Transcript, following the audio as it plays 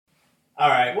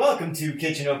Alright, welcome to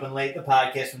Kitchen Open Late, the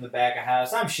podcast from the back of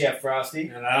house. I'm Chef Frosty.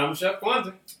 And I'm Chef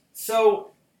Quantum. So,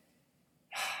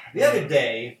 the other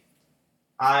day,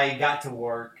 I got to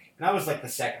work, and I was like the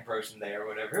second person there or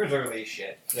whatever. It was early as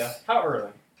shit. Yeah. How early?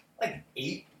 Like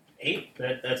 8. 8?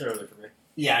 That's early for me.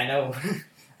 Yeah, I know. That's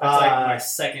like my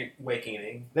second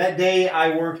waking. That day,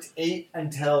 I worked 8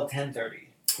 until 10:30.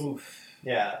 Oof.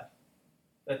 Yeah.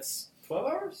 That's 12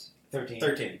 hours? 13.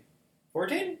 13.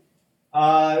 14? It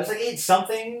was like 8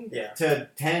 something to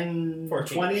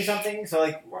 10:20 something. So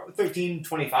like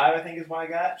 13:25, I think is what I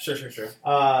got. Sure.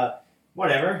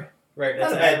 Whatever. Right,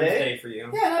 that's Not an a bad average day. day for you.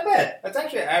 Yeah, not bad. That's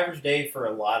actually an average day for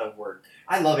a lot of work.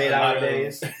 I love 8-hour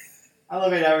days. I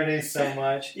love 8-hour days so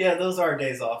much. Yeah, those are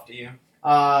days off to you.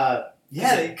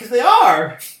 Yeah, because they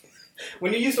are.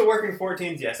 When you're used to working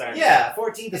 14s, yes, I understand. Yeah,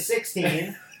 14 to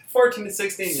 16. 14 to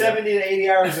 16. 70 to 80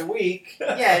 hours a week.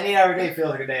 Yeah, an 8-hour day feels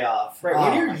like a day off. Right, Oh,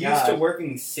 when you're my used God. to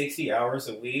working 60 hours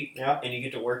a week, Yep. and you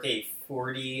get to work a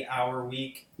 40-hour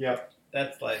week, Yep.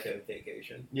 that's like a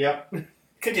vacation. Yep.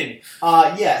 Continue.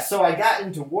 Yeah, so I got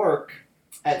into work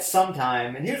at some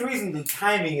time, and here's the reason the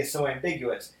timing is so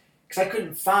ambiguous. Because I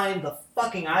couldn't find the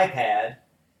fucking iPad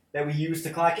that we used to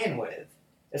clock in with.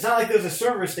 It's not like there's a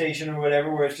server station or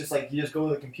whatever where it's just like you just go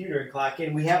to the computer and clock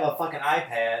in. We have a fucking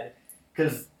iPad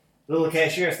because the little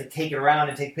cashier has to take it around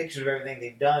and take pictures of everything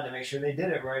they've done to make sure they did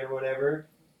it right or whatever.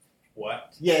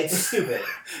 What? Yeah, it's stupid.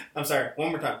 I'm sorry, one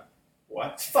more time. It's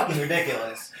What? fucking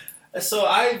ridiculous. So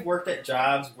I've worked at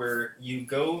jobs where you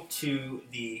go to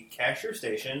the cashier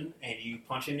station and you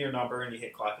punch in your number and you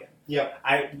hit clock in. Yep.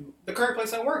 The current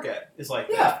place I work at is like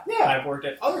that. Yeah. I've worked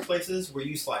at other places where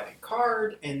you slide a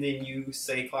card and then you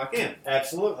say clock in.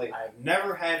 Absolutely. I've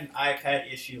never had an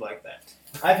iPad issue like that.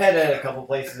 I've had that at a couple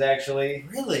places, actually.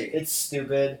 Really? It's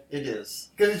stupid. It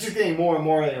is. Because it's just getting more and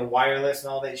more wireless and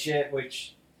all that shit,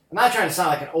 which... I'm not trying to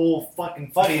sound like an old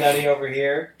fucking fuddy-duddy over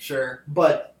here, Sure.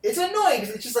 but it's annoying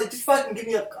because it's just like, just fucking give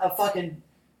me a fucking...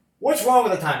 What's wrong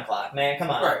with a time clock, man? Come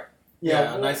on. Right. You Yeah,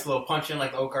 know, a nice little punch in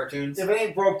like the old cartoons. If it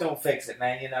ain't broke, don't fix it,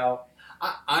 man, you know?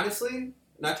 Honestly,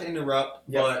 not to interrupt,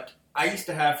 Yep. but I used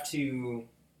to have to...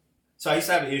 So I used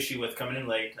to have an issue with coming in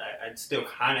late. I'd still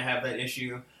kind of have that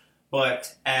issue.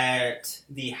 But at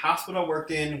the hospital I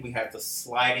worked in, we had the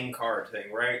sliding card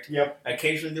thing, right? Yep.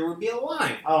 Occasionally there would be a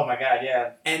line. Oh my god,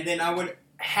 yeah. And then I would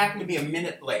happen to be a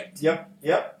minute late. Yep.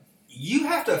 You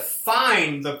have to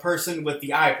find the person with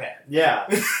the iPad. Yeah.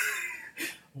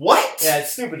 What? Yeah,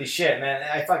 it's stupid as shit, man.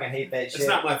 I fucking hate that shit. It's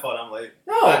not my fault I'm late.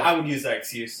 No. I would use that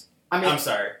excuse. I mean, I'm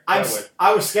sorry. I would.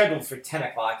 I was scheduled for 10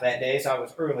 o'clock that day, so I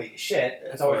was early as shit.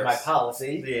 That's Of always my course.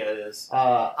 policy. Yeah, it is.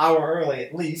 Hour early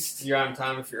at least. You're on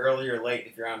time if you're early, or late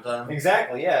if you're on time.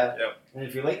 Exactly, yeah. Yep. And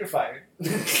if you're late, you're fired.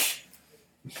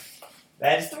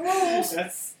 That's the rules.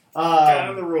 That's kind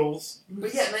of the rules.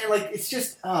 But yeah, man, like, it's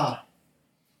just, I'm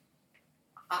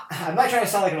not trying to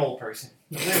sound like an old person.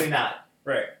 Really not.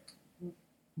 Right.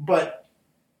 But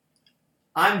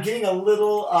I'm getting a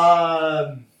little,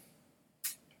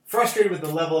 frustrated with the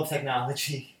level of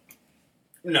technology.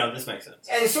 No, this makes sense.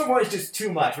 And at some point, it's just too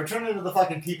much. We're turning into the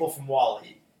fucking people from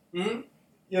WALL-E. Mm-hmm.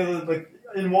 You know, like,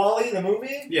 in WALL-E, the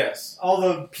movie, Yes. all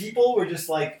the people were just,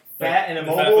 like, fat and The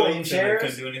immobile fat in folks, chairs.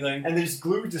 and they couldn't do anything. And they're just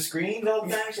glued to screens all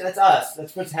the time. That's us.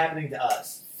 That's what's happening to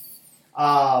us.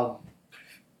 And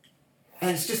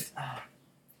it's just...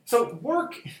 So,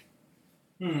 work...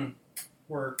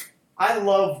 Work. I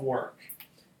love work.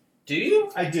 Do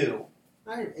you? I do.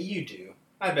 You do.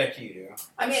 I bet you do.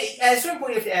 I mean, at a certain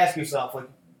point, you have to ask yourself, like,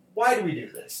 why do we do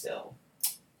this still?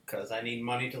 Because I need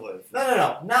money to live.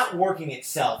 No. Not working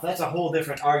itself. That's a whole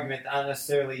different argument that I don't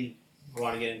necessarily... You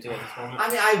want to get into it at this moment? I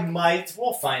mean, I might.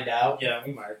 We'll find out. Yeah,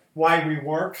 we might. Why we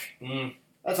work. Mm.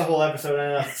 That's a whole episode in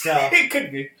and of itself. It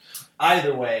could be.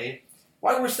 Either way,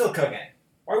 why we're still cooking.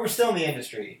 Why we're still in the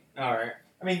industry. All right.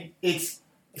 I mean, it's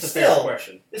a fair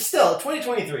question. It's still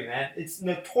 2023, man. It's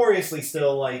notoriously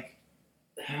still like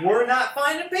we're not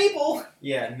finding people.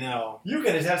 Yeah, no. You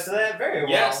can attest to that very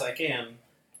well. Yes, I can.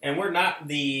 And we're not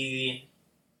the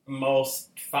most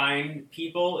fine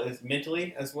people as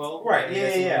mentally as well. Right, I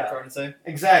guess is what yeah. I'm trying to say.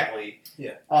 Exactly.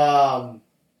 Yeah.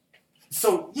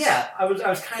 So yeah, I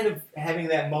was kind of having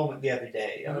that moment the other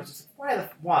day. I was just why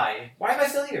am I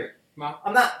still here? Ma.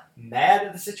 I'm not mad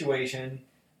at the situation.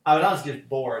 I was honestly just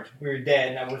bored. We were dead,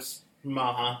 and I was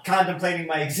contemplating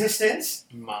my existence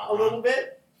a little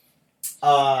bit.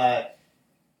 And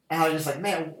I was just like,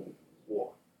 man,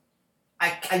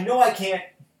 I know I can't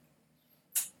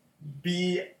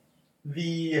be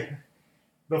the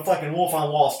fucking wolf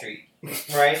on Wall Street,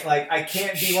 right? Like, I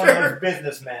can't be one of those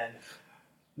businessmen.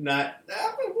 Not.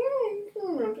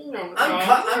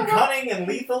 I'm cunning and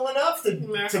lethal enough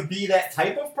to be that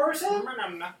type of person.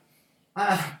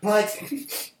 But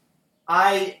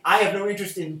I have no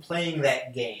interest in playing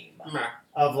that game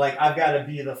of like I've got to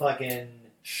be the fucking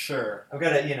I've got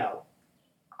to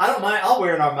I don't mind. I'll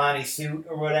wear an Armani suit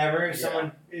or whatever.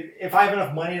 If I have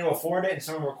enough money to afford it and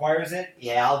someone requires it,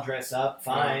 I'll dress up.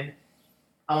 Fine. Yeah.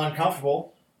 I'm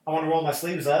uncomfortable. I want to roll my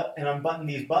sleeves up and unbutton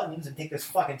these buttons and take this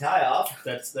fucking tie off.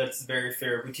 That's very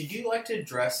fair. But you do like to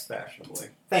dress fashionably.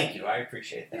 Thank you. I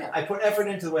appreciate that. Yeah. I put effort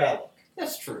into the way I look.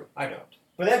 That's true. I don't.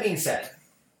 But that being said,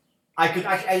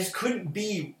 I just couldn't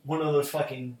be one of those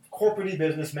fucking corporate-y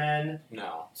businessmen.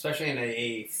 No, especially in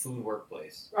a food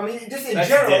workplace. I mean, just in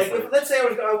general. Like, let's say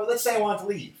I wanted to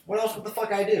leave. What else would the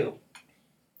fuck I do?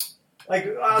 Like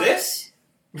this?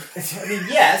 I mean,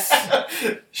 yes,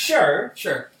 sure.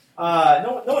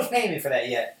 No one's paying me for that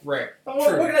yet. Right. But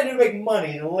what can I do to make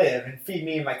money to live and feed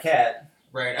me and my cat?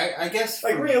 Right. I guess.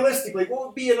 Like realistically, what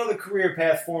would be another career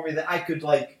path for me that I could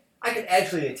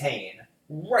actually attain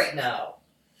right now?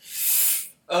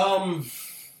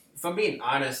 If I'm being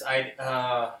honest,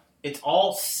 it's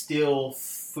all still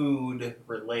food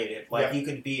related. Like you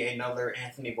could be another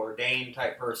Anthony Bourdain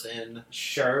type person.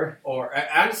 Sure. Or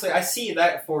honestly, I see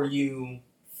that for you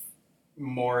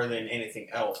more than anything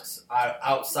else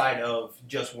outside of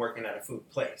just working at a food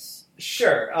place.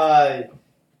 Sure.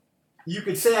 You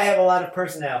could say I have a lot of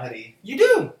personality. You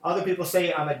do. Other people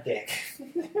say I'm a dick.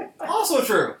 Also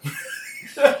true.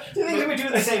 Do you think we do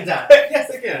at the same time?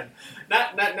 Yes, I can.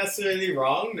 Not necessarily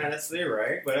wrong, not necessarily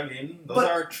right, but I mean, those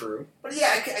are true. But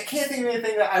yeah, I can't think of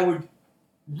anything that I would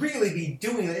really be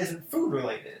doing that isn't food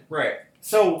related. Right.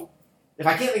 So, if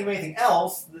I can't think of anything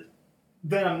else,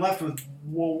 then I'm left with,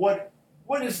 well, what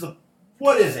is it?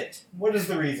 What is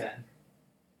the reason?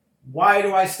 Why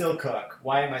do I still cook?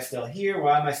 Why am I still here?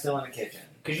 Why am I still in the kitchen?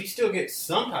 Because you still get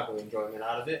some type of enjoyment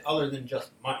out of it, other than just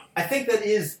money. I think that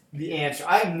is the answer.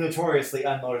 I'm notoriously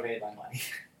unmotivated by money.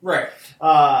 Right.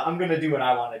 I'm going to do what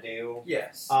I want to do.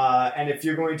 Yes. And if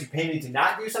you're going to pay me to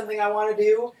not do something I want to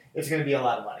do, it's going to be a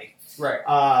lot of money.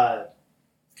 Right.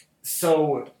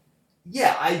 So,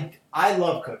 yeah, I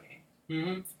love cooking.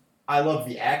 Mm-hmm. I love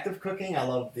the act of cooking. I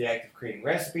love the act of creating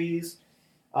recipes.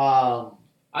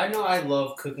 I know I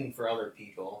love cooking for other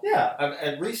people.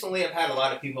 Yeah. Recently, I've had a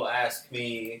lot of people ask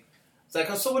me, it's like,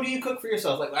 oh, so what do you cook for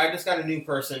yourself? Like, I just got a new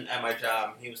person at my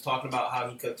job. He was talking about how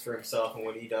he cooks for himself and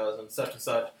what he does and such and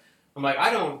such. I'm like,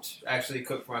 I don't actually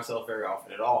cook for myself very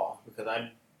often at all because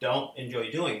I don't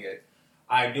enjoy doing it.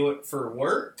 I do it for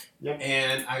work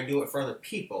and I do it for other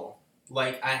people.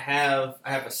 Like, I have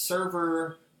a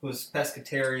server who's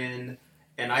pescatarian,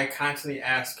 and I constantly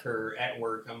ask her at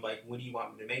work, I'm like, what do you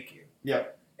want me to make you?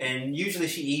 Yep. And usually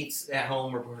she eats at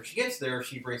home, or before she gets there,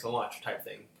 she brings a lunch type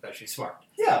thing, because she's smart.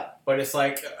 Yeah. But it's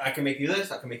like, I can make you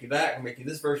this, I can make you that, I can make you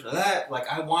this version of that. Like,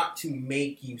 I want to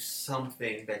make you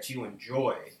something that you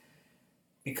enjoy,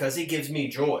 because it gives me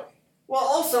joy. Well,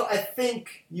 also, I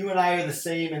think you and I are the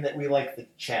same in that we like the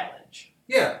challenge.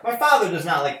 Yeah. My father does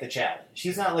not like the challenge.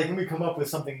 He's not like, let me come up with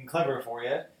something clever for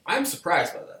you. I'm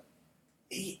surprised by that.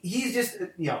 He's just,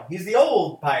 he's the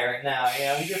old pirate now.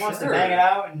 He just wants to bang it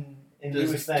out and do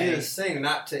his thing. Do his thing,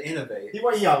 not to innovate.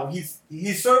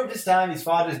 He's served his time. He's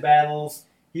fought his battles.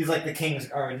 He's like the king's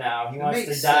guard now. He wants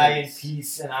to die in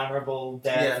peace and honorable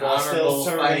death while still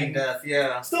serving. Fighting death.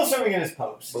 Yeah, still serving in his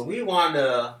post. But we want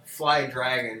to fly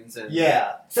dragons and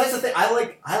So that's the thing. I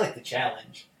like the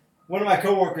challenge. One of my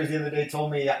coworkers the other day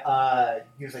told me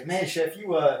he was like, "Man, chef,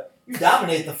 you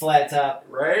dominate the flat top,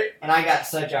 right?" And I got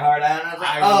such a hard on. I was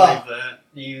like, I believe that.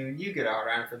 You get a hard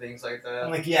on for things like that.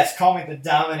 I'm like, yes, call me the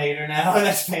Dominator now.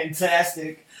 That's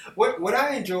fantastic. What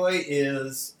I enjoy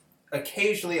is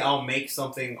occasionally I'll make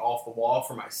something off the wall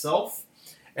for myself,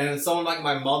 and then someone like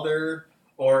my mother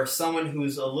or someone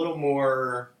who's a little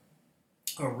more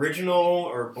original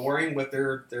or boring with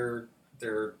their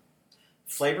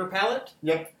flavor palette.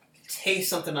 Yep. Taste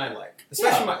something I like,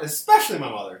 especially my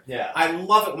mother. Yeah, I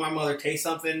love it when my mother tastes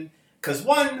something because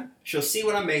 1, she'll see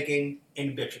what I'm making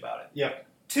and bitch about it. Yep.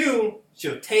 2,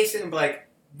 she'll taste it and be like,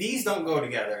 these don't go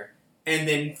together. And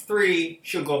then 3,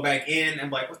 she'll go back in and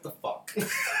be like, what the fuck?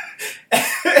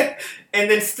 And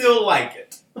then still like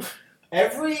it.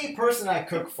 Every person I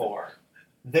cook for,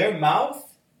 their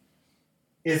mouth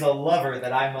is a lover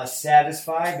that I must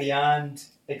satisfy beyond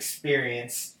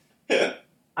experience.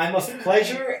 I must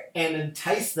pleasure and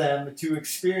entice them to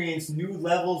experience new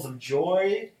levels of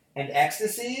joy and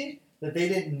ecstasy that they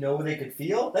didn't know they could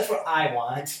feel. That's what I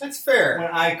want. That's fair. When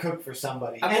I cook for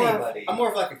somebody, I'm more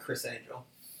of like a Chris Angel.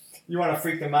 You want to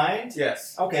freak their mind?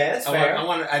 Yes. Okay, that's fair.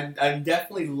 I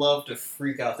definitely love to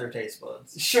freak out their taste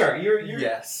buds. Sure.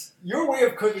 Yes. Your way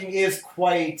of cooking is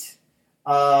quite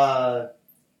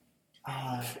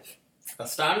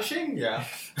astonishing. Yeah.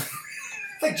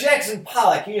 It's like Jackson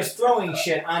Pollock. You're just throwing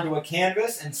shit onto a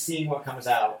canvas and seeing what comes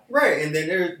out. Right, and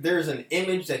then there's an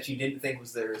image that you didn't think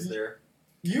was there is there.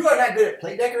 You are not good at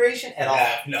plate decoration at all.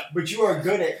 No. But you are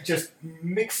good at just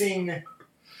mixing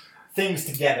things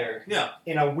together. Yeah.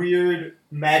 In a weird,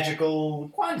 magical,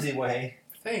 Kwanzaa way.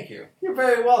 Thank you. You're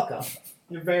very welcome.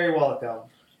 You're very welcome.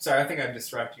 Sorry, I think I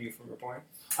distracted you from your point.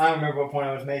 I don't remember what point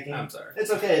I was making. I'm sorry. It's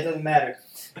okay. It doesn't matter.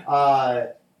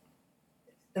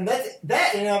 And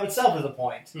that in and of itself is a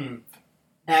point. And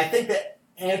I think that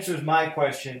answers my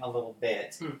question a little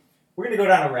bit. We're going to go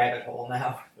down a rabbit hole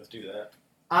now. Let's do that.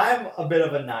 I'm a bit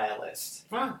of a nihilist.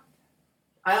 Huh.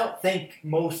 I don't think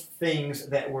most things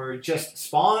that were just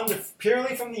spawned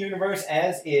purely from the universe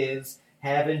as is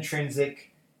have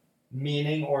intrinsic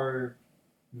meaning or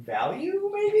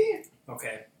value, maybe?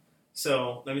 Okay.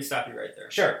 So, let me stop you right there.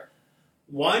 Sure.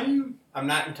 1, I'm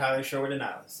not entirely sure what a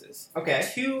nihilist is. Okay.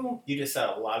 2, you just said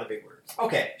a lot of big words.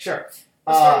 Okay, sure.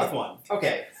 Let's start with 1.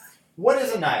 Okay. What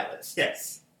is a nihilist?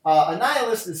 Yes. A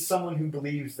nihilist is someone who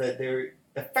believes that there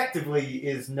effectively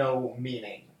is no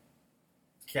meaning.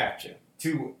 Gotcha.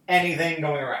 To anything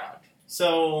going around.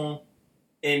 So,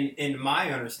 in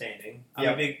my understanding, I'm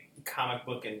a big comic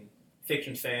book and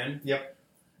fiction fan. Yep.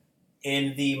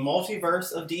 In the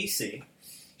multiverse of DC,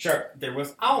 sure, there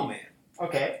was Owlman.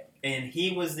 Okay. And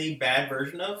he was the bad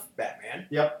version of Batman.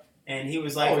 Yep. And he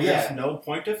was like, there's no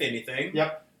point of anything.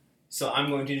 Yep. So I'm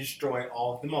going to destroy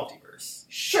all of the multiverse.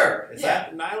 Sure. Is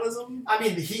that nihilism? I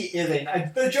mean, he is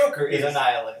the Joker is a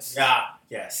nihilist. Yeah.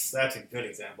 Yes. That's a good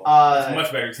example. It's a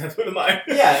much better example than mine.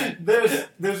 Yeah.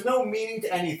 There's no meaning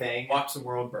to anything. Watch the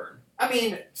world burn. I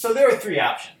mean, so there are 3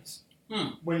 options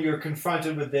when you're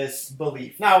confronted with this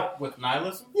belief. Now, with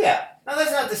nihilism? Yeah. Now,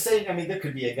 that's not to say, I mean, there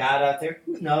could be a God out there.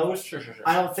 Who knows? Sure.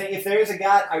 I don't think, if there is a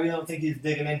God, I really don't think he's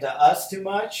digging into us too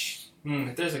much.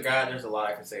 If there's a God, there's a lot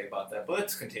I can say about that, but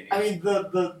let's continue. I mean,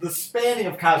 the spanning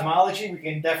of cosmology, we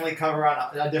can definitely cover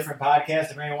on a different podcast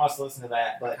if anyone wants to listen to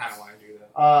that. But I kind of want to do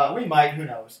that. We might, who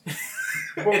knows?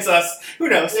 It's us. Who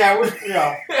knows? Yeah,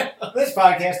 this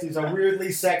podcast is a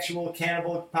weirdly sexual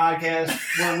cannibal podcast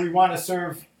where we want to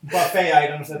serve buffet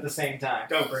items at the same time.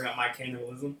 Don't bring up my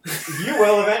cannibalism. You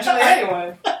will eventually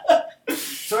anyway.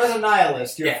 So as a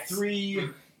nihilist, you have 3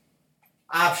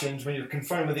 options when you're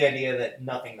confronted with the idea that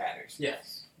nothing matters.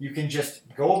 Yes. You can just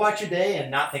go about your day and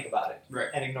not think about it. Right.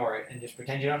 And ignore it and just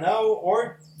pretend you don't know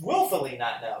or willfully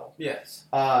not know. Yes.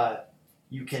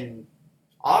 You can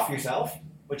off yourself,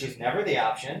 which is never the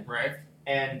option. Right.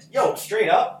 And, straight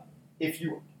up, if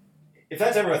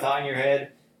that's ever a thought in your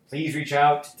head, please reach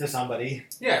out to somebody.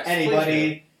 Yes.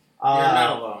 Anybody. You're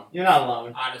not alone. You're not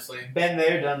alone. Honestly. Been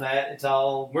there, done that. It's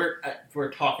all...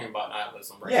 We're talking about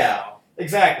nihilism right now.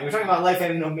 Exactly. We're talking about life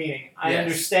having no meaning. I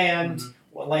understand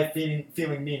what life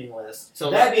feeling meaningless.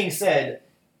 So that being said,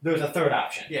 there's a third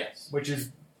option. Yes. Which is,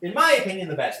 in my opinion,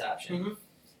 the best option.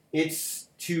 It's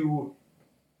to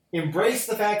embrace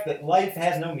the fact that life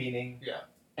has no meaning. Yeah.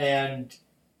 And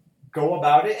go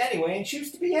about it anyway and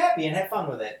choose to be happy and have fun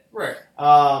with it. Right.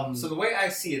 So the way I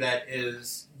see that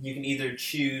is you can either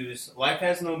choose life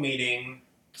has no meaning,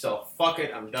 so fuck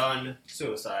it, I'm done,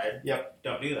 suicide. Yep.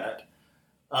 Don't do that.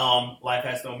 Life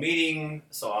has no meaning,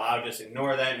 so I'll just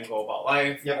ignore that and go about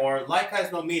life. Yep. Or life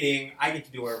has no meaning, I get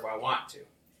to do whatever I want to.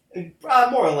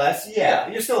 More or less, yeah.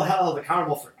 You're still held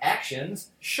accountable for actions.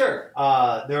 Sure.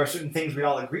 There are certain things we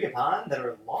all agree upon that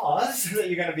are laws that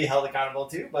you're going to be held accountable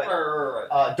to, but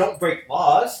don't break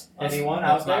laws. Anyone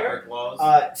out there? Not break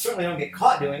laws. Certainly don't get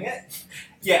caught doing it.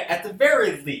 Yeah, at the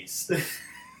very least.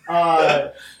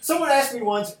 Someone asked me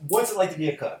once, what's it like to be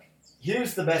a cook?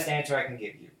 Here's the best answer I can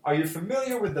give you. Are you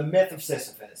familiar with the myth of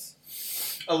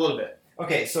Sisyphus? A little bit.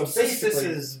 Okay, so basically... Sisyphus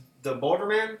is the boulder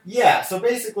man? Yeah, so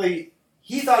basically...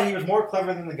 He thought he was more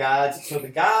clever than the gods, so the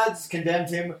gods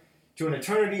condemned him to an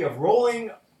eternity of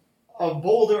rolling a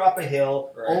boulder up a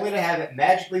hill, only to have it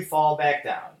magically fall back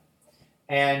down.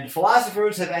 And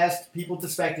philosophers have asked people to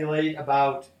speculate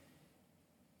about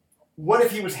what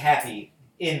if he was happy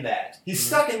in that? He's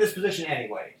stuck in this position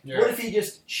anyway. Yeah. What if he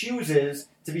just chooses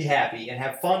to be happy and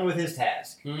have fun with his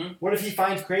task? What if he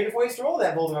finds creative ways to roll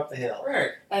that boulder up the hill?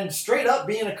 Right. And straight up,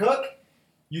 being a cook,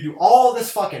 you do all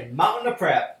this fucking mountain of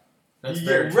prep. That's you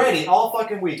get ready all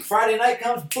fucking week. Friday night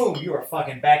comes, boom, you are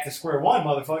fucking back to square one,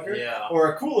 motherfucker. Yeah.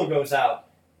 Or a cooler goes out.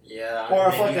 Yeah, Or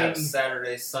maybe fucking you have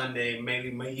Saturday, Sunday, maybe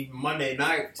even Monday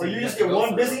night. Or you just get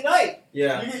one busy night.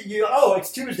 Yeah. Oh,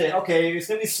 it's Tuesday. Okay, it's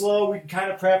going to be slow. We can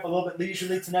kind of prep a little bit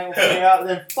leisurely tonight. We'll figure it out. And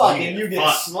then fucking you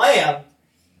get slammed.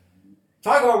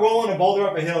 Talk about rolling a boulder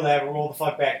up a hill to have it roll the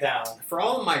fuck back down. For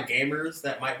all of my gamers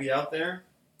that might be out there,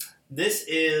 this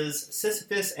is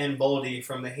Sisyphus and Baldy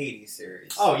from the Hades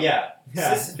series. Oh, yeah.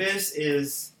 Sisyphus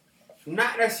is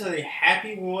not necessarily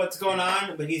happy with what's going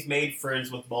on, but he's made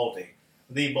friends with Baldy,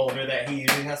 the boulder that he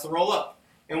usually has to roll up.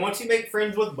 And once you make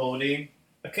friends with Baldy,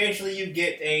 occasionally you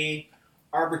get a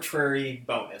arbitrary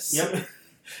bonus. Yep.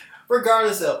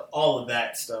 Regardless of all of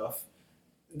that stuff,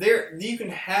 there you can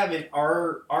have an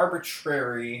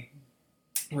arbitrary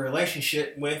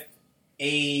relationship with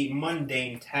a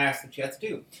mundane task that you have to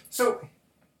do. So,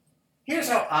 here's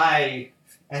how I,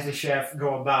 as a chef,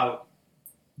 go about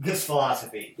this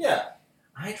philosophy. Yeah.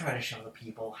 I try to show the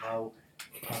people how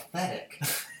pathetic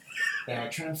they are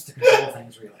trying to control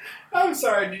things really. I'm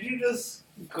sorry, did you just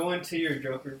go into your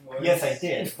Joker voice? Yes, I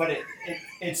did, but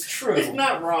it's true. It's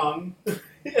not wrong.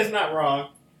 It's not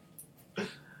wrong.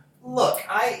 Look,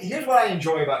 here's what I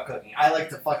enjoy about cooking. I like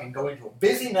to fucking go into a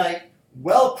busy night,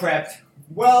 well prepped,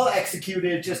 well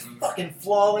executed, just fucking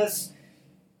flawless.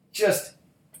 Just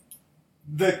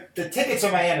the tickets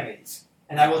are my enemies,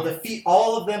 and I will defeat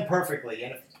all of them perfectly.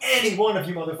 And if any one of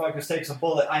you motherfuckers takes a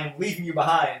bullet, I am leaving you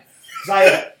behind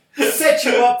because I set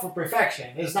you up for perfection.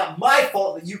 It's not my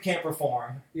fault that you can't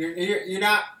perform. You're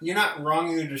not wrong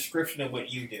in the description of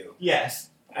what you do. Yes,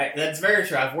 that's very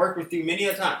true. I've worked with you many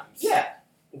a times. Yeah.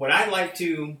 What I like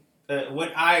to,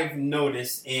 what I've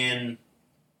noticed and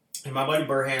my buddy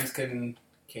Burhans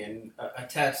can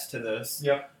attest to this.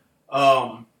 Yep.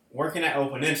 Working at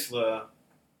Open Peninsula,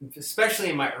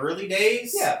 especially in my early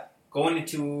days. Yeah. Going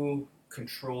into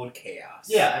controlled chaos.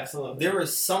 Yeah, absolutely. There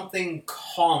was something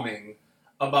calming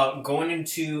about going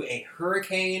into a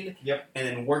hurricane. Yep. And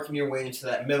then working your way into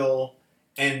that middle,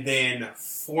 and then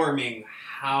forming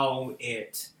how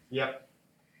it. Yep.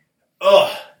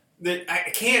 Ugh.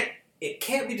 It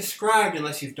can't be described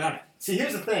unless you've done it. See,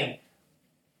 here's the thing.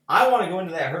 I want to go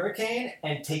into that hurricane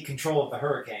and take control of the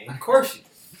hurricane. Of course you do.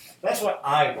 That's what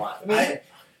I want. I mean,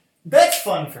 that's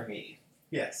fun for me.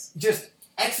 Yes. Just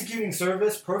executing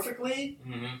service perfectly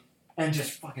and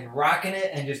just fucking rocking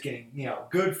it and just getting,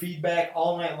 good feedback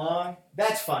all night long.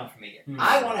 That's fun for me. Mm-hmm.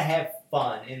 I want to have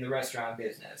fun in the restaurant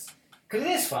business. Because it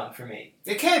is fun for me.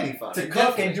 It can be fun. To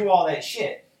cook and do all that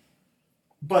shit.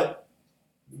 But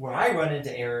where I run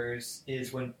into errors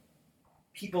is when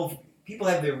people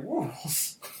have their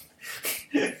rules.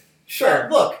 Sure.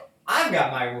 Look, I've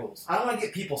got my rules. I don't want to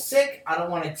get people sick. I don't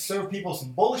want to serve people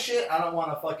some bullshit. I don't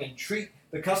want to fucking treat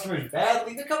the customers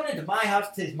badly. They're coming into my house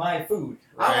to taste my food.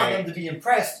 Right. I want them to be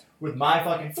impressed with my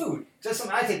fucking food. That's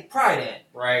something I take pride in.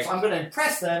 Right. So I'm going to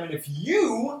impress them, and if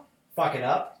you fuck it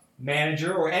up,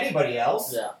 manager or anybody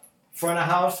else, front of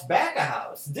house, back of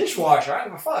house, dishwasher, I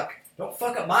don't give a fuck. Don't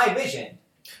fuck up my vision.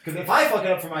 Because if I fuck it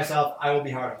up for myself, I will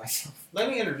be hard on myself. Let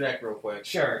me interject real quick.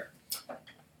 Sure.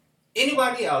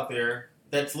 Anybody out there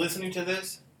that's listening to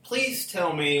this, please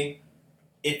tell me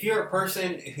if you're a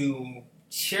person who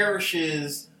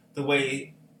cherishes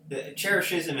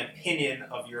an opinion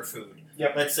of your food.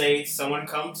 Yep. Let's say someone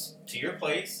comes to your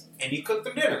place and you cook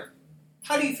them dinner.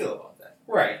 How do you feel about that?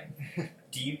 Right.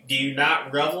 Do you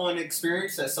not revel in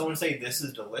experience that someone say this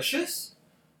is delicious?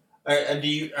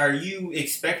 Are you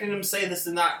expecting them to say this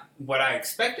is not what I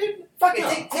expected? Fucking no,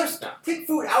 take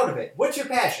food out of it. What's your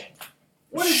passion?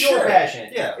 What is your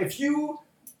passion? Yeah. If you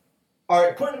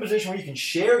are put in a position where you can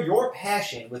share your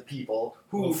passion with people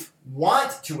who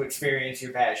want to experience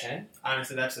your passion.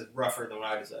 Honestly, that's rougher than what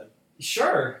I just said.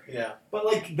 Sure. Yeah. But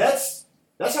that's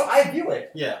how I view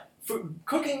it. Yeah.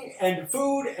 Cooking and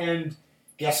food and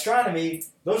gastronomy,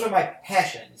 those are my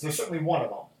passions. There's certainly one of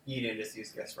them. You didn't just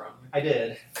use gastronomy. I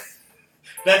did.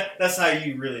 That's how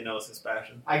you really know it's his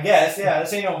passion. I guess, yeah.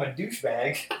 That's how you know I'm a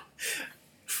douchebag.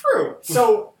 True.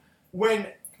 So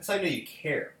that's how I know you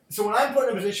care. So when I'm put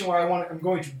in a position where I'm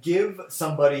going to give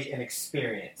somebody an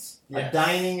experience, a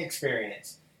dining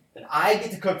experience, and I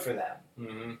get to cook for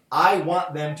them, I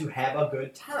want them to have a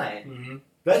good time.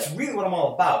 That's really what I'm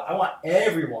all about. I want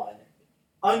everyone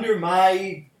under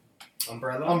my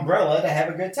umbrella to have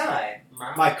a good time.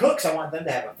 My cooks, I want them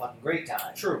to have a fucking great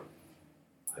time. True.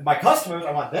 My customers,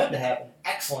 I want them to have an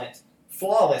excellent,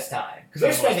 flawless time. Because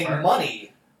they're spending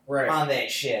money on that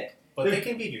shit. But they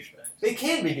can be douchebags. They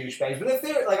can be douchebags. But if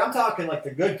they're, I'm talking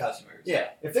the good customers. Yeah.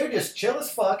 If they're just chill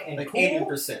as fuck and cool.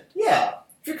 80%. Yeah.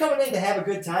 If you're coming in to have a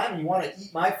good time and you want to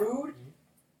eat my food,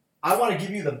 I want to give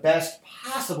you the best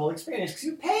possible experience because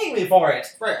you're paying me for it.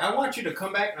 Right. I want you to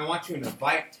come back and I want you to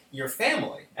invite your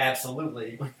family.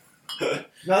 Absolutely.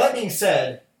 Now, that being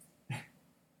said,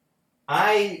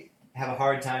 I have a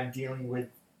hard time dealing with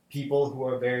people who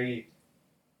are very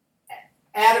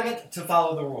adamant to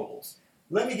follow the rules.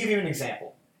 Let me give you an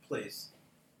example. Please.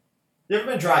 You ever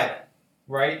been driving,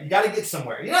 right? You got to get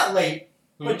somewhere. You're not late,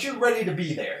 but you're ready to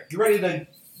be there. You're ready to,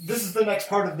 this is the next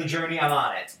part of the journey, I'm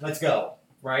on it. Let's go,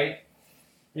 right?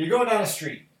 You're going down a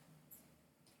street,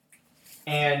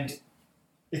 and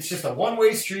it's just a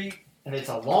one-way street, and it's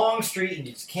a long street, and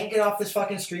you just can't get off this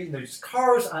fucking street, and there's just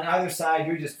cars on either side,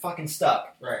 you're just fucking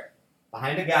stuck. Right.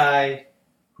 Behind a guy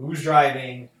who's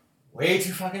driving way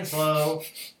too fucking slow.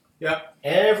 Yep.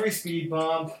 Every speed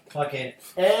bump, fucking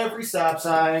every stop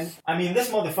sign. I mean, this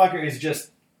motherfucker is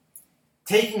just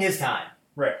taking his time.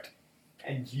 Right.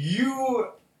 And you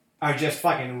are just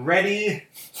fucking ready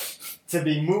to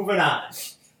be moving on.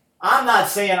 I'm not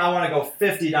saying I want to go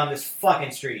 50 down this fucking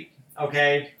street,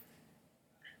 okay?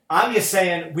 I'm just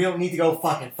saying we don't need to go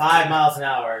fucking 5 miles an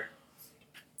hour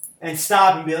and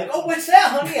stop and be like, oh, what's that,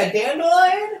 honey? A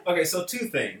dandelion? Okay, so 2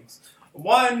 things.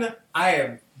 One, I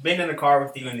have been in a car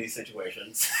with you in these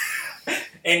situations.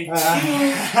 And 2,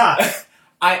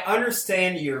 I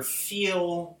understand your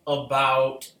feel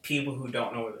about people who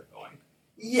don't know where they're going.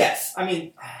 Yes, I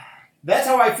mean, that's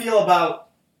how I feel about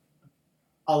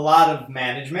a lot of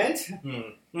management.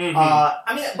 Mm-hmm.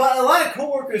 I mean, but a lot of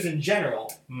coworkers in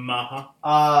general.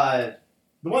 Uh-huh.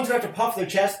 The ones who have to puff their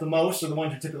chest the most are the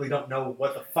ones who typically don't know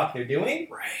what the fuck they're doing.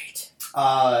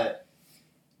 Right.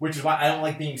 Which is why I don't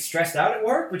like being stressed out at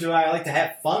work, which is why I like to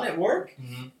have fun at work.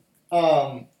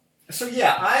 Mm-hmm. So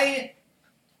yeah,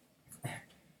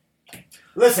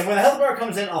 listen, when the health bar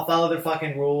comes in, I'll follow their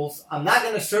fucking rules. I'm not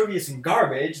going to serve you some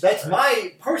garbage. That's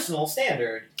my personal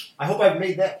standard. I hope I've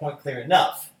made that point clear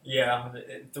enough. Yeah,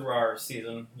 through our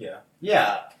season, yeah.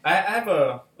 Yeah. I have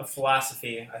a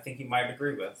philosophy I think you might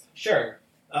agree with. Sure.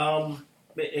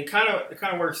 It kind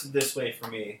of works this way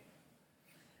for me.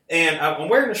 And I'm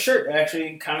wearing a shirt that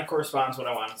actually kind of corresponds to what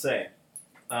I want to say.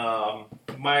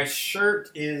 My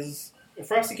shirt is...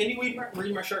 Frosty, can you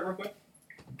read my shirt real quick?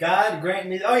 God grant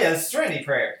me... Oh, yeah, the Serenity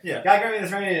Prayer. Yeah. God grant me the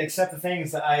serenity to accept the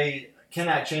things that I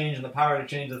cannot change and the power to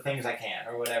change the things I can,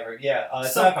 or whatever. Yeah,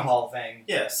 it's an alcohol thing.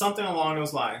 Yeah, something along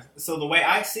those lines. So the way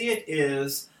I see it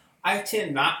is, I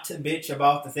tend not to bitch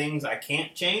about the things I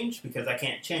can't change because I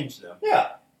can't change them.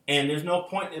 Yeah. And there's no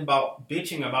point about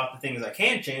bitching about the things I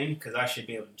can change because I should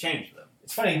be able to change them.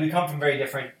 It's funny, we come from very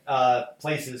different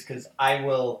places because I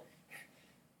will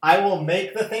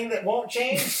make the thing that won't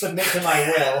change submit to my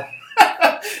will.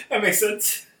 That makes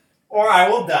sense. Or I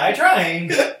will die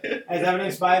trying, as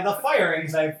evidenced by the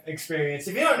firings I've experienced.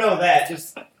 If you don't know that,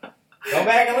 just go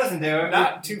back and listen to it.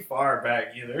 Not too far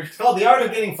back either. It's called The Art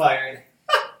of Getting Fired.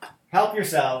 Help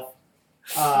yourself.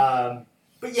 But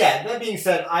yeah, that being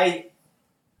said, I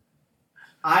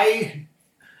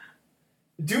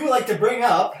do like to bring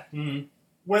up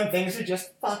when things are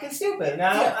just fucking stupid. And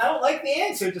I don't like the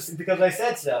answer just because I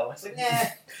said so. It's like, nah.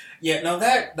 Yeah,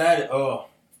 no,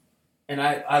 and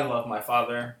I love my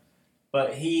father,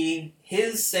 but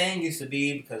his saying used to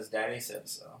be because Daddy said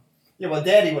so. Yeah, well,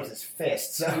 Daddy was his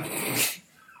fist, so.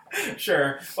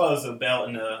 Sure. Well, it was a belt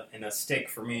and a stick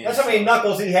for me. That's how many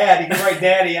knuckles he had. He could write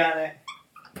Daddy on it.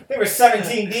 There were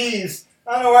 17 D's.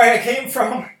 I don't know where it came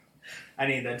from. I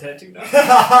need that tattoo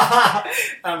now.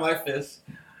 On my fist.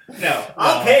 No.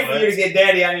 I'll pay for you to get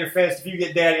Daddy on your fist if you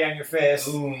get Daddy on your fist.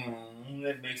 Ooh,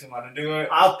 that makes him want to do it.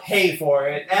 I'll pay for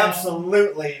it.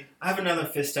 Absolutely. I have another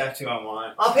fist tattoo I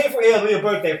want. I'll pay for it. It'll be a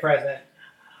birthday present.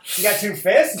 You got 2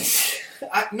 fists?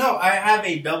 No, I have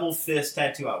a double fist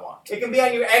tattoo I want. It can be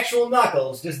on your actual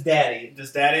knuckles. Just Daddy.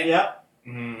 Just Daddy? Yep.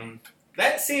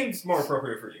 That seems more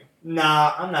appropriate for you.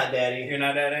 Nah, I'm not Daddy. You're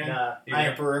not Daddy? Nah. You're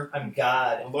Emperor? I'm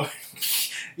God. Oh, Lord.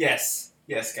 Yes.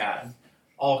 Yes, God.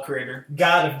 All creator.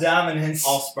 God of dominance.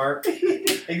 Allspark.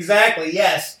 Exactly,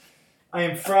 yes. I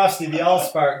am Frosty, the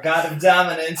Allspark, God of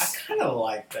dominance. I kind of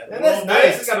like that. And that's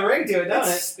nice. It's got a ring to it,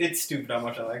 doesn't it? It's stupid how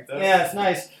much I like that. Yeah, it's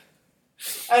nice.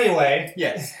 Anyway.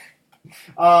 Yes.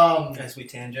 As we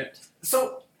tangent.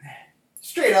 So,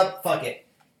 straight up, fuck it.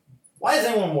 Why does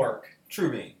anyone work? True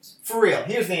beings. For real,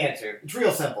 here's the answer. It's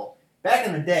real simple. Back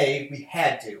in the day, we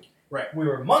had to. Right. We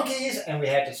were monkeys, and we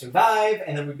had to survive,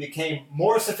 and then we became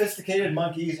more sophisticated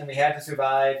monkeys, and we had to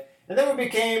survive, and then we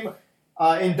became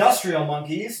industrial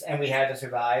monkeys, and we had to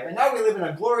survive, and now we live in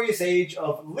a glorious age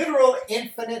of literal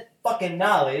infinite fucking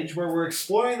knowledge, where we're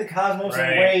exploring the cosmos in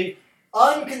a way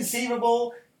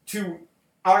unconceivable to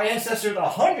our ancestors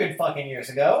 100 fucking years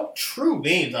ago. True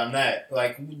beans on that.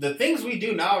 Like, the things we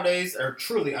do nowadays are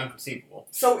truly inconceivable.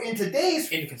 So in today's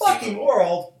fucking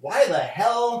world, why the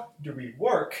hell do we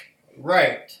work?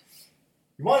 Right.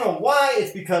 You want to know why?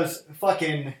 It's because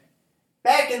fucking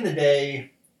back in the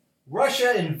day,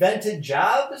 Russia invented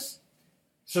jobs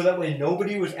so that way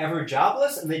nobody was ever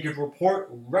jobless and they could report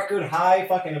record high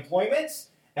fucking employments.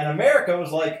 And America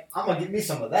was like, I'm going to get me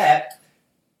some of that.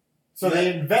 So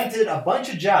they invented a bunch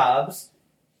of jobs,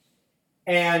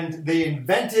 and they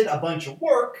invented a bunch of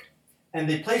work, and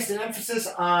they placed an emphasis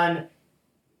on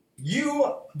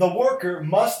you, the worker,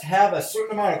 must have a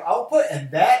certain amount of output,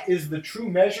 and that is the true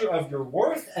measure of your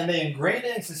worth, and they ingrained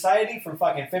it in society for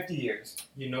fucking 50 years.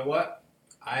 You know what?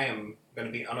 I am going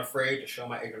to be unafraid to show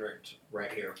my ignorance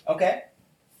right here. Okay.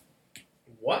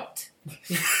 What?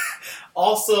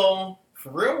 Also... For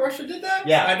real, Russia did that?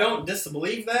 Yeah. I don't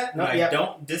disbelieve that, No, and I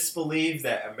don't disbelieve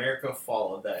that America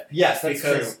followed that. Yes, that's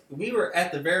because true. we were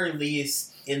at the very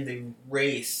least in the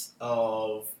race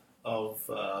of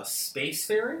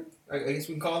spacefaring. I guess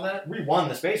we can call that. We won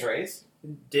the space race.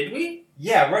 Did we?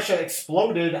 Yeah, Russia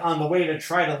exploded on the way to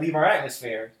try to leave our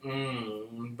atmosphere.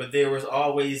 But there was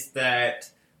always that.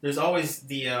 There's always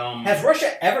the. Has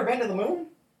Russia ever been to the moon?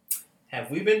 Have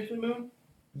we been to the moon?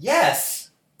 Yes.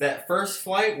 That first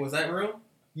flight, was that real?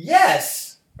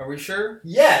 Yes. Are we sure?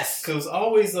 Yes. Because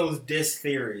always those diss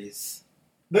theories.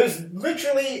 There's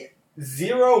literally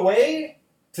zero way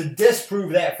to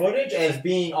disprove that footage as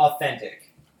being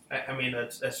authentic. I mean,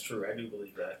 that's true. I do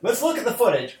believe that. Let's look at the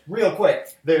footage real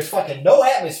quick. There's fucking no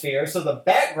atmosphere, so the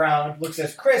background looks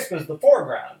as crisp as the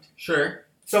foreground. Sure.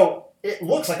 So it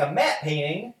looks like a matte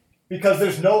painting because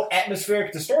there's no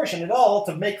atmospheric distortion at all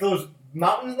to make those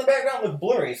mountains in the background look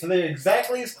blurry, so they're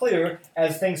exactly as clear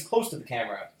as things close to the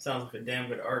camera. Sounds like a damn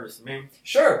good artist, man.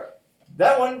 Sure.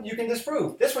 That one you can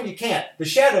disprove. This one you can't. The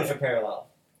shadows are parallel.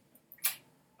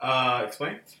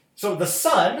 Explain? So the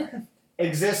sun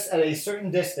exists at a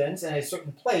certain distance and a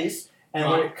certain place, and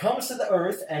when it comes to the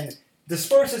Earth and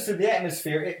disperses through the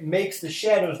atmosphere, it makes the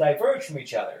shadows diverge from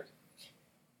each other.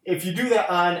 If you do that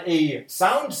on a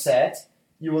sound set,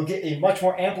 you will get a much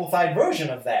more amplified version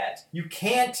of that. You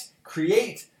can't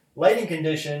create lighting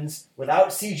conditions without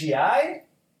CGI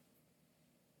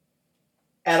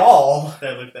at all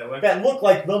That look that way? that look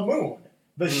like the moon.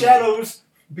 The shadows,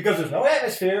 because there's no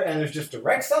atmosphere and there's just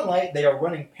direct sunlight, they are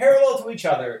running parallel to each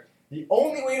other. The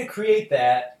only way to create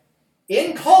that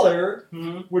in color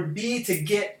would be to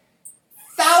get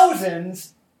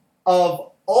thousands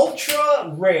of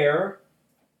ultra rare,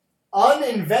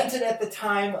 uninvented at the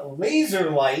time laser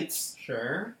lights.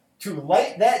 Sure. To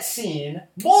light that scene,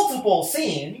 multiple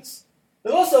scenes.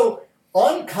 There's also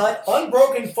uncut,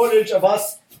 unbroken footage of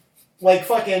us, like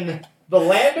fucking the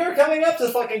lander coming up to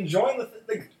fucking join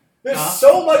the. There's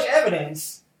so much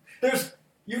evidence.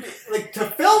 To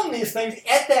film these things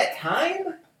at that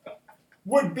time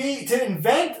would be to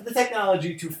invent the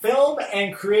technology to film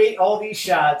and create all these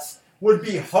shots would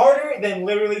be harder than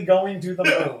literally going to the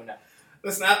moon.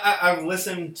 Listen, I've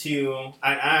listened to.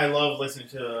 I love listening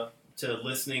to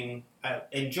listening. I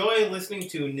enjoy listening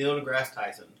to Neil deGrasse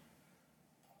Tyson,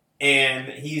 and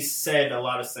he's said a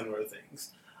lot of similar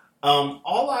things.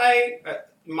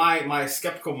 My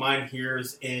skeptical mind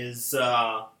hears is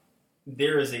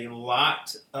there is a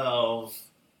lot of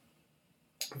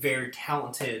very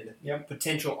talented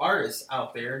potential artists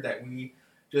out there that we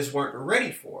just weren't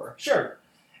ready for. Sure.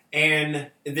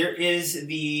 And there is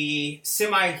the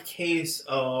semi-case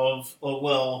of,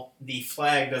 the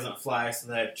flag doesn't fly, so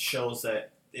that shows that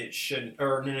it shouldn't,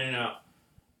 or no.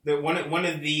 One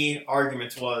of the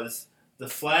arguments was the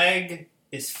flag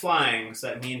is flying, so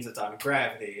that means it's on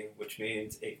gravity, which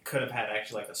means it could have had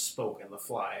actually like a spoke in the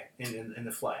fly, in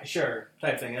the flag. Sure.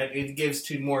 Type thing. It gives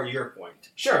to more your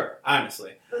point. Sure.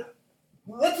 Honestly.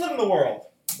 Let's live in the world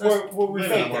where we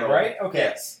think it, right? Okay.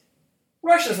 Yes.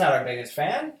 Russia's not our biggest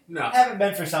fan. No. Haven't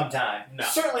been for some time. No.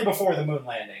 Certainly before the moon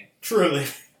landing. Truly.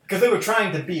 Because they were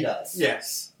trying to beat us.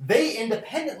 Yes. They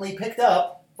independently picked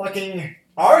up fucking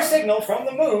our signal from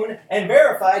the moon and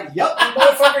verified, yup, you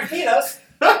motherfuckers beat us.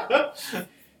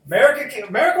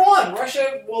 America won.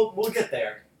 Russia will get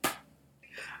there.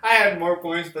 I had more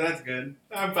points, but that's good.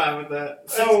 I'm fine with that.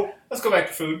 So let's go back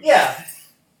to food. Yeah.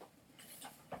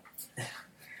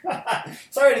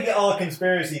 Sorry to get all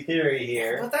conspiracy theory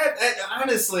here. But that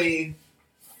honestly,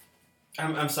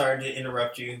 I'm sorry to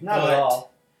interrupt you. Not at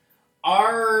all.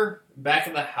 Our back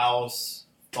of the house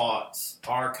thoughts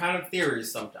are kind of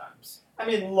theories sometimes. I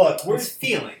mean, look, we're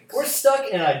feelings. We're stuck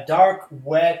in a dark,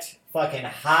 wet, fucking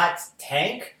hot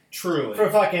tank. Truly. For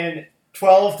fucking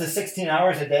 12 to 16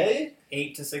 hours a day.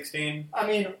 8 to 16. I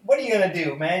mean, what are you gonna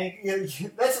do, man?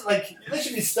 That's like they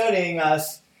should be studying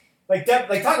us. Like talk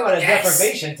about a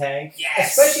deprivation tank.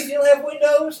 Yes. Especially if you don't have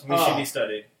windows. We should be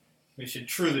studied. We should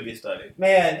truly be studied.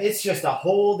 Man, it's just a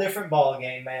whole different ball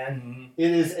game, man.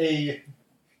 Mm-hmm.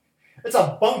 It's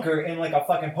a bunker in like a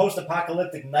fucking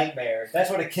post-apocalyptic nightmare. That's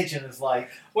what a kitchen is like.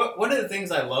 One of the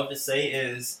things I love to say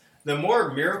is the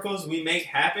more miracles we make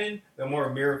happen, the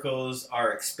more miracles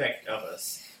are expected of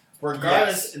us.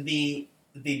 Regardless, the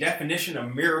definition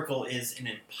of miracle is an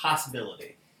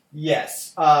impossibility.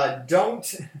 Yes. Don't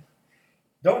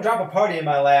drop a party in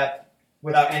my lap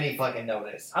without any fucking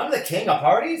notice. I'm the king of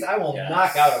parties. I will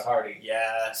knock out a party.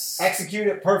 Yes. Execute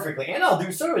it perfectly. And I'll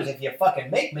do service if you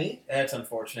fucking make me. That's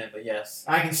unfortunate, but yes.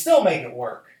 I can still make it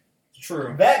work.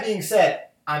 True. That being said,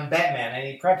 I'm Batman. I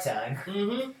need prep time.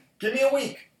 Mm-hmm. Give me a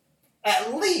week.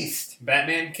 At least.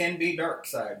 Batman can be dark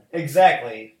side.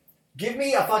 Exactly. Give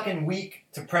me a fucking week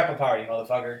to prep a party,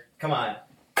 motherfucker. Come on.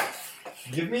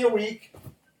 Give me a week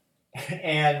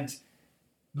and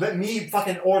let me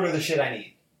fucking order the shit I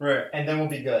need. Right. And then we'll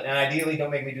be good. And ideally, don't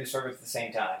make me do service at the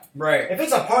same time. Right. If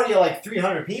it's a party of like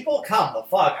 300 people, come the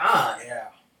fuck on. Yeah.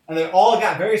 And they all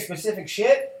got very specific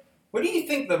shit. What do you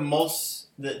think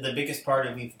the biggest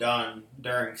party we've done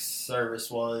during service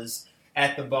was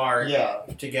at the bar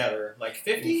together? Like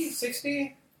 50,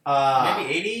 60? Maybe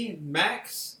 80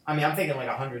 max? I mean, I'm thinking like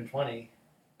 120.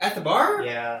 At the bar?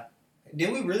 Yeah.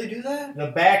 Did we really do that? The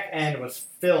back end was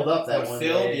filled up that one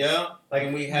day. Yeah. Like,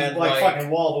 and we had like fucking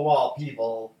wall-to-wall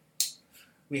people.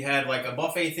 We had like a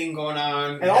buffet thing going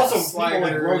on. And also people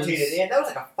like rotated in. That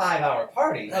was like a 5-hour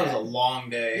party. That was a long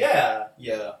day. Yeah.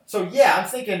 Yeah. So yeah, I'm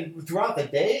thinking throughout the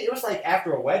day, it was like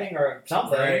after a wedding or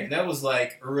something. Right. That was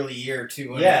like early year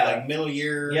too. Yeah. Like middle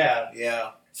year. Yeah.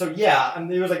 Yeah. So yeah, I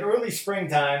mean, it was like early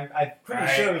springtime. I'm pretty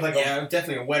sure it was like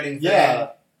definitely a wedding thing. Yeah.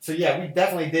 So yeah, we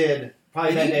definitely did.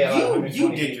 Probably that day.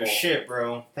 You did your shit,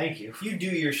 bro. Thank you. You do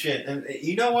your shit, and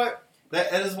you know what?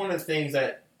 That is one of the things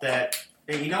that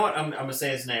you know what? I'm gonna say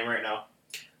his name right now.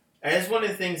 That is one of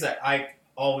the things that I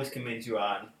always commend you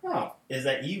on. Oh. Is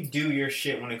that you do your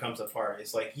shit when it comes to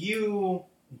parties. Like you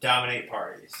dominate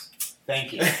parties.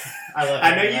 Thank you. I love.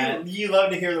 I know you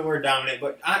love to hear the word dominate,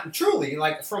 but truly,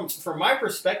 like from my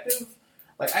perspective,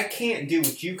 like I can't do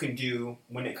what you can do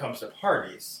when it comes to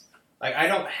parties. Like, I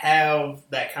don't have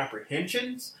that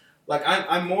comprehensions. Like,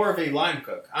 I'm more of a line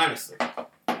cook, honestly.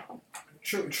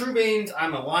 True beans,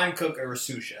 I'm a line cook or a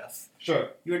sous chef. Sure.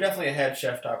 You're definitely a head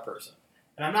chef type person.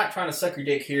 And I'm not trying to suck your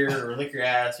dick here or lick your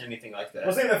ass or anything like that.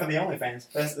 We'll save that for the OnlyFans.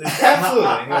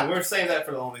 Absolutely. We're saying that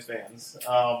for the OnlyFans.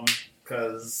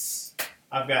 Because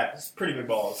I've got pretty big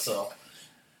balls, so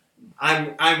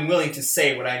I'm willing to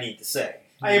say what I need to say.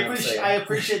 I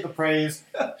appreciate the praise.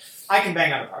 I can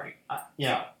bang on a party.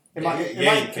 Am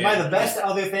I the best at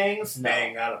other things?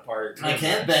 Bang out a party. I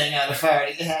can't bang out a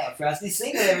party. Yeah, Frosty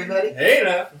single, everybody. Hey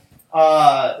now.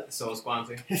 So is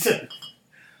Squancy.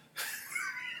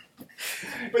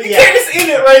 But you can't just end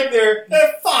it right there.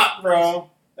 That fuck, bro.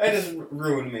 That just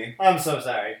ruined me. I'm so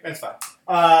sorry. That's fine.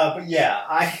 But yeah,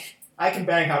 I can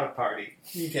bang out a party.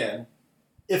 You can.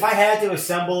 If I had to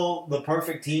assemble the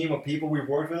perfect team of people we've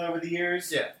worked with over the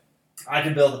years, I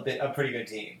can build a pretty good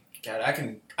team. God,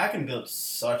 I can build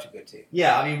such a good team.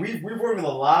 Yeah, I mean, we've worked with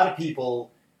a lot of people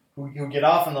who get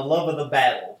off on the love of the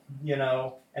battle,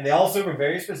 and they all serve a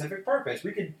very specific purpose.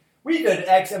 We could bring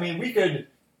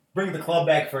the club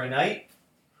back for a night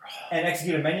and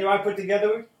execute a menu I put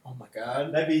together. Oh my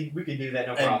god, we could do that,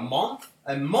 no problem.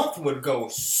 A month would go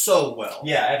so well.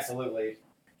 Yeah, absolutely.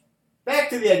 Back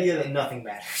to the idea that nothing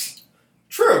matters.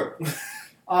 True.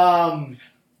 All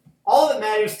that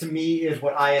matters to me is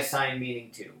what I assign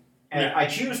meaning to. And I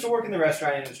choose to work in the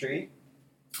restaurant industry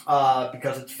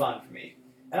because it's fun for me.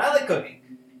 And I like cooking.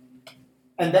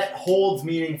 And that holds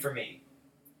meaning for me.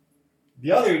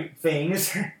 The other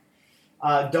things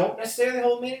don't necessarily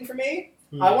hold meaning for me.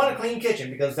 I want a clean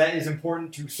kitchen because that is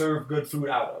important to serve good food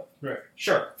out of. Right.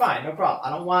 Sure, fine, no problem. I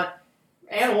don't want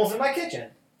animals in my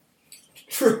kitchen.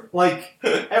 True. Like,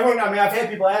 everyone, I mean, I've had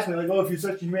people ask me, like, oh, if you're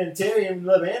such a humanitarian and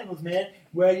love animals, man,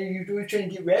 why are you doing trying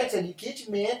to get rats out of your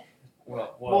kitchen, man?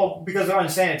 Well, because they're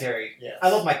unsanitary. Yes. I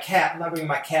love my cat. I'm not bringing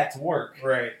my cat to work.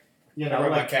 Right. I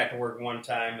brought my cat to work one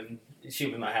time, and she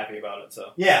was not happy about it.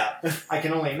 So yeah, I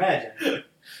can only imagine.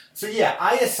 So yeah,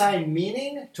 I assign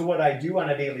meaning to what I do on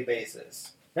a daily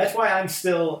basis. That's why I'm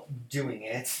still doing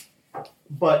it.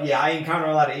 But yeah, I encounter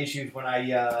a lot of issues when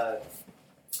I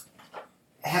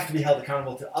have to be held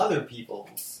accountable to other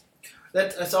people's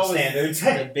that's always standards.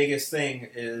 The biggest thing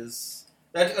is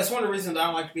that's one of the reasons I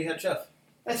don't like to be head chef.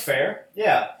 That's fair.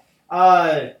 Yeah.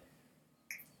 I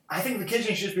think the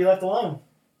kitchen should just be left alone.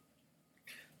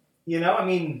 You know, I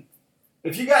mean,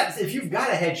 if you've got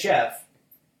a head chef,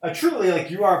 truly,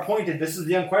 like, you are appointed, this is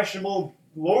the unquestionable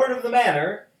lord of the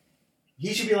manor,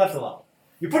 he should be left alone.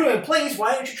 You put him in place,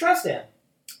 why don't you trust him?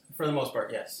 For the most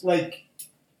part, yes. Like,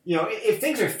 you know, if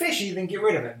things are fishy, then get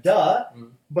rid of him. Duh. Mm-hmm.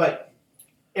 But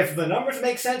if the numbers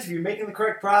make sense, if you're making the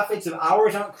correct profits, if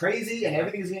hours aren't crazy, and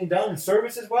everything's getting done, and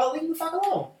service as well, leave him the fuck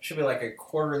alone. Should be like a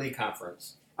quarterly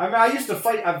conference. I mean,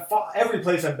 I've fought every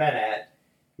place I've been at.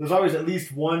 There's always at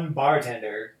least one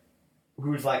bartender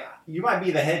who's like, you might be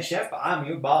the head chef, but I'm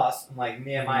your boss. I'm like,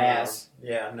 man, my ass.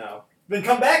 Yeah, no. Then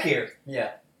come back here.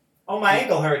 Yeah. Oh, my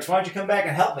ankle hurts. Why don't you come back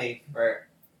and help me? Right.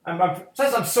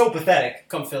 Since I'm so pathetic.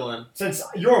 Come fill in. Since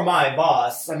you're my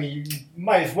boss, I mean, you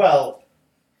might as well.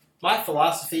 My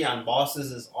philosophy on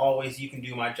bosses is always, you can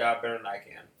do my job better than I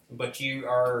can. But you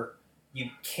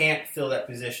can't fill that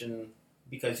position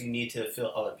because you need to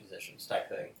fill other positions type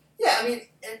thing. Yeah, I mean,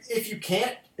 if you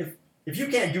can't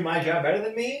do my job better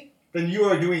than me, then you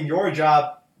are doing your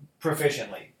job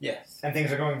proficiently. Yes. And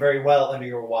things are going very well under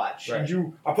your watch. Right. And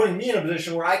you are putting me in a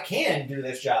position where I can do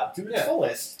this job to its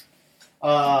fullest.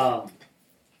 So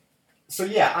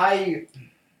yeah, I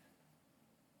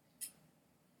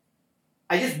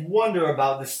just wonder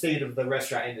about the state of the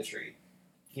restaurant industry.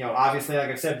 You know, obviously, like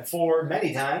I've said before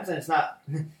many times, and it's not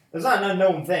an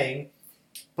unknown thing.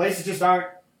 Places just aren't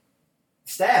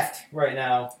staffed right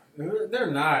now.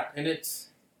 They're not, and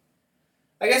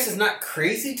I guess it's not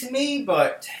crazy to me,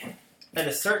 but at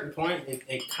a certain point,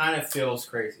 it kind of feels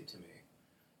crazy to me.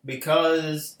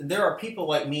 Because there are people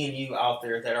like me and you out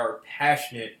there that are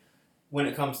passionate when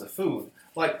it comes to food.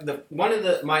 Like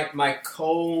my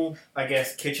I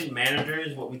guess, kitchen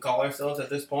managers, what we call ourselves at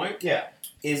this point,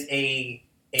 is a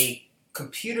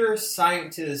computer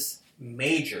scientist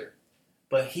major,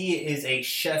 but he is a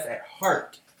chef at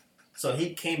heart. So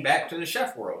he came back to the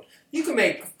chef world. You can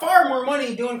make far more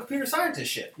money doing computer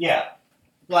scientist shit. Yeah.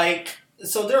 Like,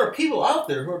 so there are people out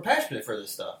there who are passionate for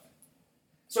this stuff.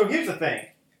 So here's the thing.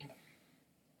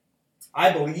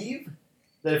 I believe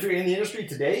that if you're in the industry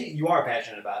today, you are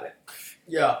passionate about it.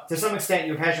 Yeah. To some extent,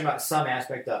 you're passionate about some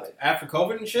aspect of it. After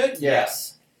COVID and shit?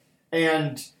 Yes.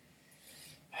 And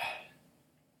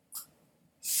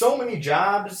so many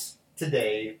jobs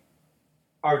today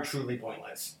are truly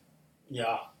pointless.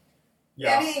 Yeah.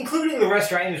 Yeah. I mean, including the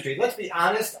restaurant industry. Let's be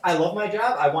honest, I love my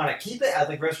job. I want to keep it. I'd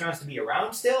like restaurants to be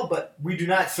around still, but we do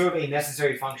not serve a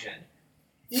necessary function.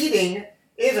 Eating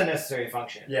is a necessary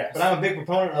function. Yes. But I'm a big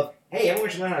proponent of, hey, everyone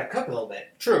should learn how to cook a little bit.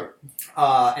 True.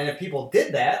 And if people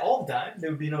did that all the time, there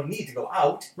would be no need to go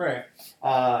out. Right.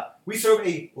 We serve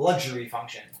a luxury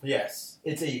function. Yes.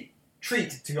 It's a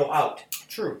treat to go out.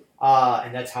 True.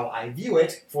 And that's how I view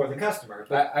it for the customer.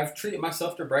 But I've treated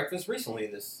myself to breakfast recently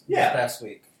this past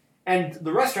week. And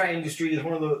the restaurant industry is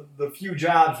one of the few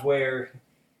jobs where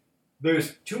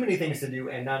there's too many things to do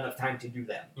and not enough time to do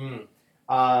them.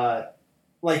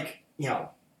 Like, you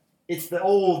know, it's the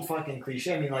old fucking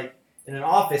cliche. I mean, like, in an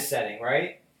office setting,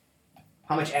 right?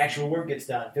 How much actual work gets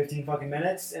done? 15 fucking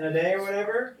minutes in a day or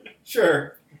whatever?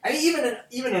 Sure. I mean,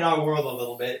 even in our world a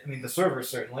little bit. I mean, the servers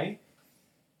certainly.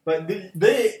 But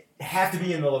they have to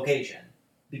be in the location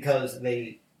because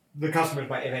the customers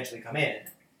might eventually come in.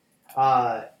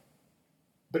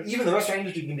 But even the restaurant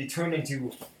industry can be turned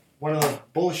into one of those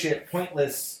bullshit,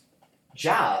 pointless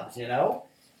jobs, you know?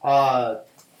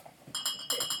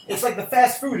 It's like the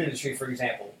fast food industry, for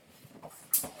example.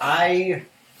 I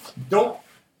don't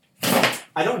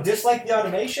dislike the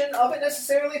automation of it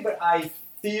necessarily, but I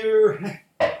fear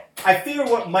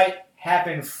what might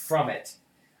happen from it.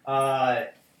 I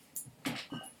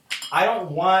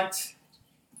don't want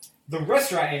the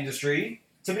restaurant industry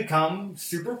to become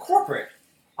super corporate.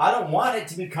 I don't want it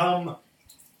to become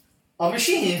a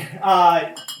machine.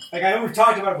 Like, I know we've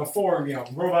talked about it before, you know,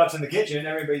 robots in the kitchen,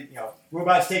 everybody, you know,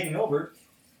 robots taking over.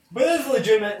 But there's a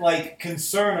legitimate, like,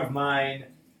 concern of mine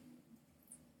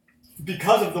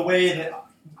because of the way that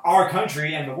our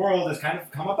country and the world has kind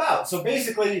of come about. So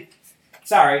basically,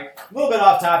 sorry, a little bit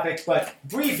off topic, but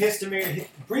brief history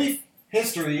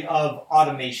of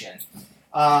automation.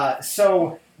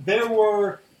 So there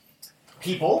were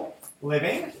people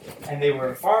living, and they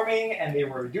were farming, and they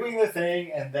were doing their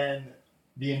thing, and then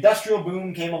the industrial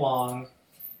boom came along,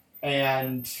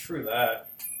 and true that.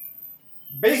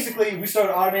 Basically, we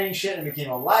started automating shit, and it became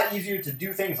a lot easier to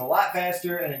do things a lot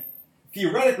faster, and it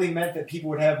theoretically meant that people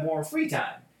would have more free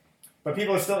time. But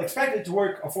people are still expected to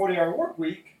work a 40-hour work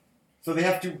week, so they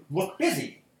have to look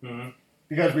busy. Mm-hmm.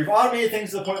 Because we've automated things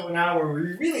to the point now where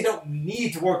we really don't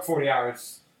need to work 40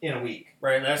 hours in a week.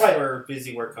 Right, and that's where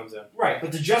busy work comes in. Right,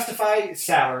 but to justify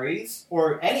salaries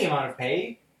or any amount of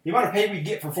pay, the amount of pay we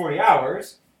get for 40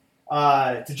 hours,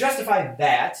 To justify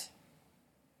that,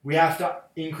 we have to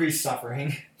increase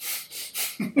suffering.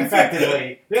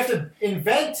 Effectively. We have to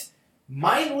invent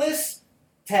mindless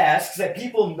tasks that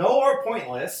people know are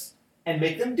pointless and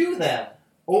make them do them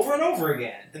over and over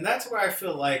again. And that's where I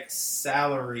feel like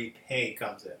salary pay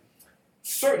comes in.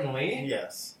 Certainly.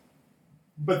 Yes.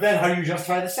 But then how do you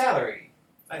justify the salary?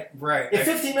 Right. If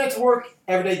 15 minutes of work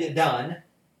every day get done,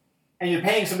 and you're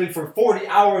paying somebody for 40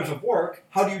 hours of work,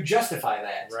 how do you justify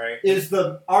that? Right. Is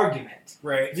the argument.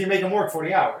 Right. Because you make them work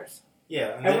 40 hours.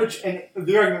 Yeah. And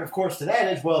the argument, of course, to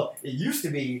that is, well, it used to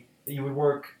be that you would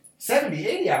work 70,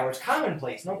 80 hours,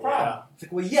 commonplace, no problem. Yeah. It's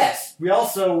like, well, yes, we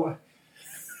also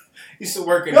used to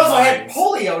work in we also had mines.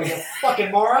 polio, you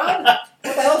fucking moron.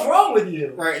 What the hell's wrong with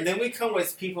you? Right, and then we come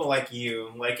with people like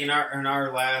you, like in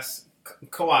our last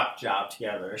co-op job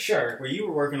together. Sure. Where you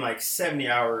were working like 70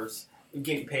 hours,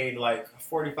 getting paid like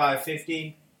 45,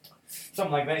 50.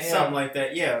 Something like that, yeah. Something like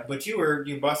that, yeah. But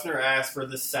you busting her ass for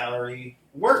the salary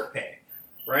work pay,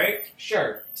 right?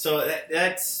 Sure. So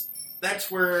that's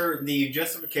where the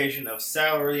justification of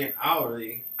salary and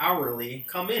hourly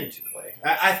come into play.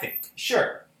 I think.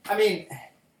 Sure. I mean,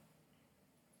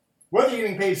 whether you're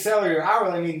getting paid salary or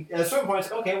hourly, I mean, at a certain point,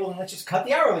 it's like, okay, well, then let's just cut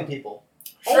the hourly people.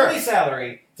 Sure. Only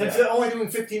salary. Since they're only doing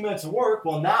 15 minutes of work,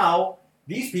 well, now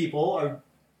these people are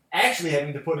actually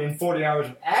having to put in 40 hours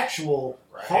of actual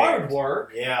hard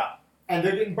work. Yeah. And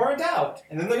they're getting burnt out.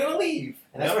 And then they're going to leave.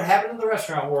 And that's what happened in the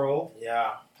restaurant world.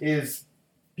 Yeah. Is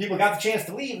people got the chance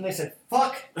to leave, and they said,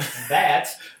 fuck that.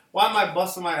 Why am I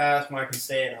busting my ass when I can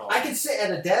stay at home? I can sit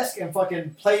at a desk and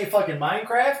fucking play fucking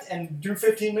Minecraft and do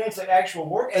 15 minutes of actual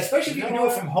work, especially if you can do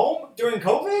it from home during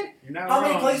COVID. You're not How wrong.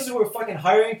 many places were fucking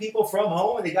hiring people from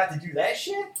home and they got to do that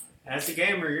shit? As a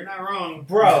gamer, you're not wrong.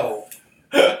 Bro.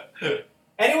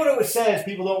 Anyone who says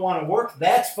people don't want to work,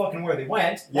 that's fucking where they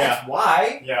went. That's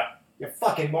why. Yeah. You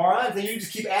fucking morons. And you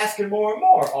just keep asking more and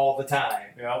more all the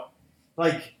time. Yep.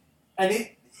 Like, and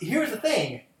here's the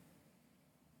thing.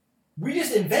 We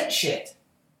just invent shit.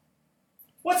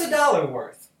 What's $1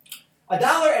 worth?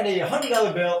 $1 and a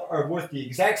 $100 bill are worth the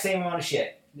exact same amount of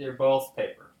shit. They're both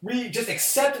paper. We just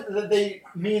accept that they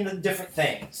mean different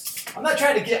things. I'm not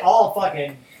trying to get all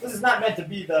fucking... This is not meant to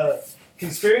be the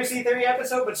conspiracy theory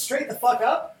episode, but straight the fuck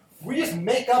up, we just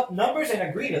make up numbers and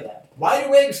agree to them. Why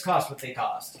do eggs cost what they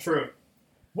cost? True.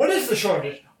 What is the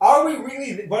shortage? Are we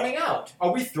really running out?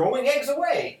 Are we throwing eggs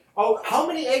away? Oh, how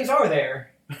many eggs are there?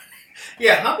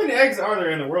 Yeah, how many eggs are there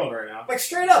in the world right now? Like,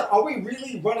 straight up, are we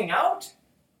really running out?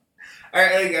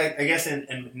 I guess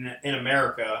in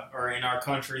America, or in our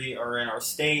country, or in our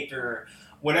state, or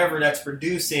whatever that's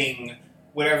producing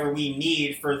whatever we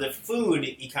need for the food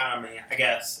economy, I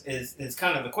guess, is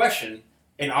kind of the question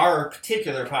in our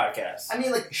particular podcast. I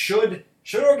mean, like, should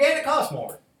organic cost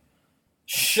more?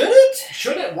 Should it?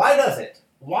 Should it? Why does it?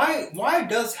 Why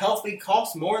does healthy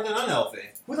cost more than unhealthy?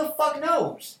 Who the fuck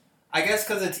knows? I guess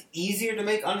because it's easier to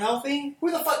make unhealthy?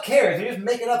 Who the fuck cares? They're just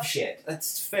making up shit.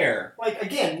 That's fair. Like,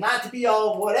 again, not to be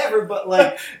all whatever, but,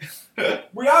 like,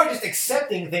 we are just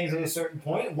accepting things at a certain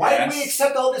point. Why do we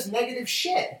accept all this negative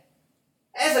shit?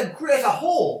 As a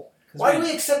whole. Why do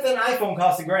we accept that an iPhone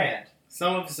costs $1,000?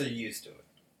 Some of us are used to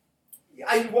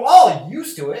it. We're all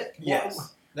used to it.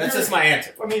 Yes. That's just my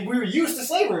answer. I mean, we were used to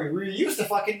slavery. We were used to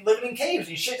fucking living in caves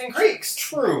and shit in creeks.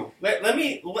 True. Let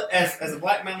me, as a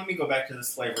black man, let me go back to the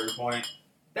slavery point.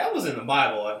 That was in the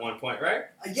Bible at one point, right?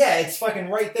 Yeah, it's fucking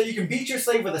right there. You can beat your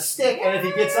slave with a stick, and if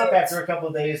he gets up after a couple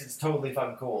of days, it's totally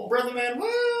fucking cool. Brother man,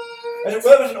 what? And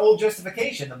that was an old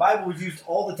justification. The Bible was used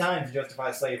all the time to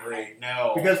justify slavery.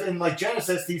 No. Because in, like,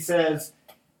 Genesis, he says,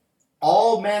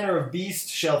 all manner of beasts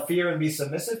shall fear and be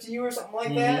submissive to you, or something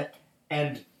like that.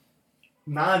 And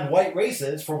non-white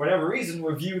races, for whatever reason,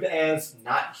 were viewed as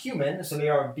not human, so they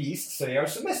are beasts, so they are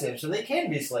submissive, so they can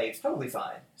be slaves. Totally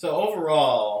fine. So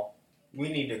overall, we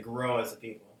need to grow as a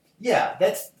people. Yeah,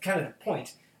 that's kind of the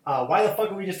point. Why the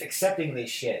fuck are we just accepting this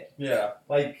shit? Yeah.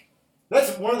 Like,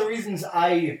 that's one of the reasons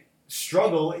I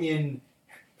struggle in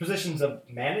positions of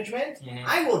management. Mm-hmm.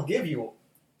 I will give you...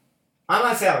 I'm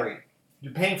on salary.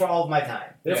 You're paying for all of my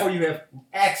time. Therefore, you have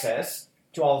access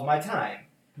to all of my time.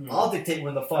 Mm-hmm. I'll dictate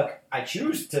when the fuck I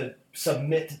choose to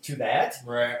submit to that.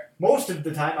 Right. Most of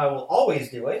the time, I will always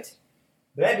do it.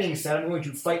 That being said, I'm going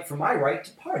to fight for my right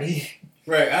to party.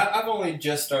 Right. I've only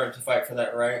just started to fight for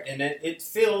that right, and it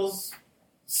feels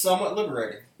somewhat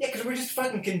liberating. Yeah, because we're just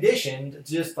fucking conditioned to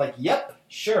just like, yep,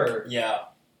 sure. Yeah.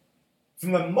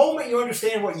 From the moment you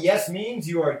understand what yes means,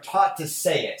 you are taught to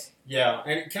say it. Yeah.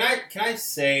 And can I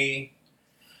say...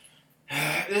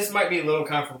 This might be a little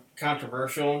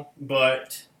controversial,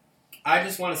 but I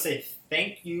just want to say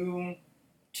thank you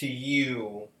to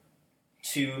you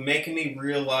to making me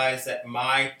realize that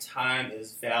my time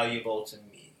is valuable to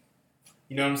me.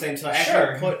 You know what I'm saying? So I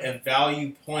actually put a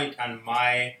value point on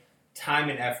my time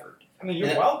and effort. I mean,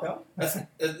 you're welcome.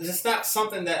 It's not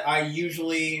something that I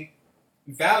usually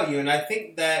value, and I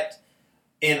think that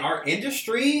in our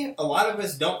industry, a lot of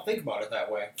us don't think about it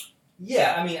that way.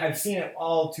 Yeah, I mean, I've seen it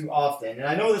all too often, and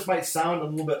I know this might sound a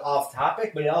little bit off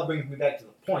topic, but it all brings me back to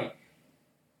the point.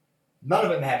 None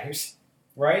of it matters,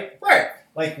 right? Right.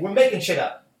 Like, we're making shit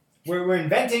up. We're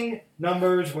inventing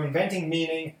numbers, we're inventing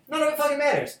meaning. None of it fucking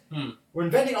matters. We're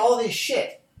inventing all this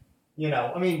shit. You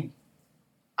know, I mean,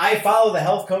 I follow the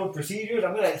health code procedures,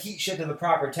 I'm gonna heat shit to the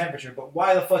proper temperature, but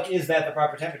why the fuck is that the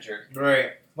proper temperature?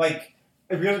 Right. Like,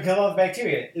 if you're gonna kill all the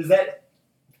bacteria, is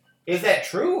that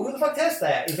true? Who the fuck tests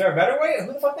that? Is there a better way?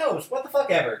 Who the fuck knows? What the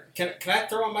fuck ever? Can I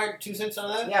throw in my 2 cents on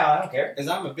that? Yeah, I don't care. Is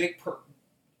I'm a big...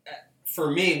 For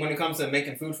me, when it comes to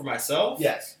making food for myself,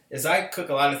 yes, is I cook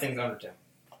a lot of things under temp.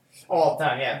 All the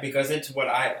time, yeah. Because it's what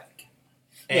I like.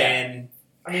 Yeah. And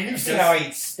I mean, you see how I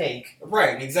eat steak.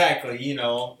 Right, exactly. You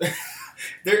know,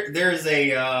 there's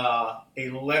a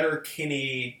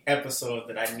Letterkenny episode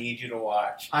that I need you to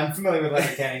watch. I'm familiar with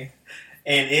Letterkenny.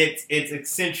 And it's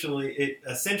essentially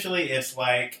it's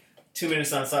like 2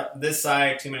 minutes on this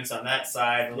side, 2 minutes on that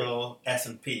side, a little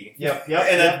S&P. Yep.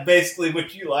 And that's basically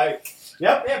what you like.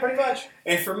 Yep, yeah, pretty much.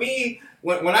 And for me,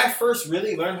 when I first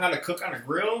really learned how to cook on a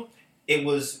grill, it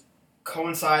was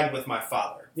coincided with my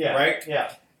father. Yeah. Right?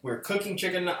 Yeah. We're cooking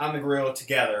chicken on the grill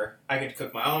together. I get to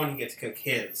cook my own, he gets to cook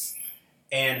his.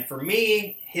 And for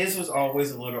me, his was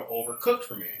always a little overcooked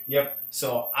for me. Yep.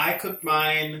 So I cooked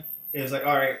mine. It was like,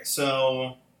 all right,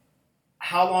 so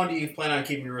how long do you plan on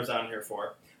keeping yours on here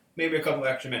for? Maybe a couple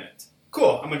extra minutes.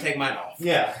 Cool, I'm going to take mine off.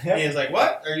 Yeah. Yep. And he was like,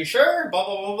 what? Are you sure? Blah,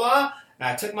 blah, blah, blah. And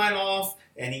I took mine off,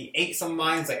 and he ate some of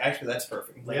mine. He's like, actually, that's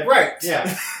perfect. Like, right.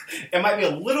 Yeah. It might be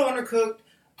a little undercooked,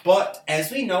 but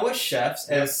as we know as chefs,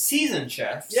 as seasoned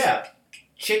chefs,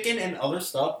 chicken and other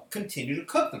stuff continue to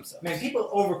cook themselves. Man, people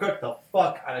overcook the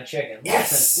fuck out of chicken.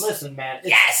 Yes. Listen, man.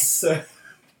 Yes.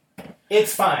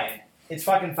 It's fine. It's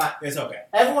fucking fine. It's okay.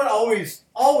 Everyone always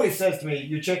says to me,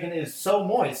 your chicken is so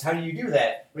moist. How do you do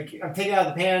that? Like, I'm taking it out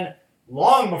of the pan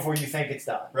long before you think it's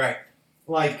done. Right.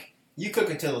 Like, you cook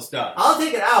it till it's done. I'll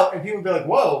take it out and people will be like,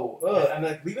 whoa. Ugh. I'm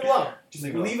like, leave it alone. Just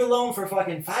leave it alone for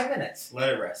fucking 5 minutes. Let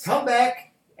it rest. Come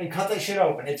back and cut that shit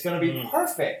open. It's going to be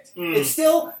perfect. It's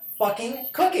still fucking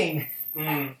cooking.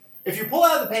 If you pull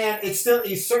it out of the pan, it's still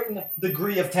a certain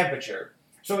degree of temperature.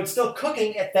 So it's still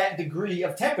cooking at that degree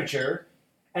of temperature,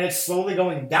 and it's slowly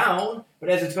going down, but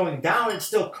as it's going down, it's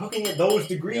still cooking at those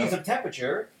degrees of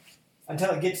temperature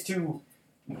until it gets to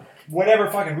whatever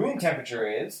fucking room temperature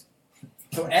is.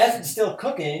 So as it's still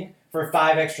cooking for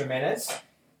 5 extra minutes,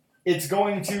 it's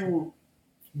going to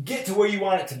get to where you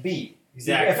want it to be.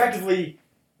 Exactly. Effectively,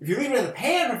 if you leave it in the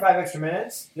pan for 5 extra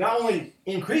minutes, you're not only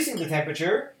increasing the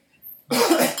temperature,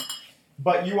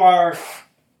 but you are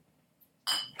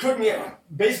cooking it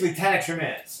basically 10 extra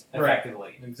minutes,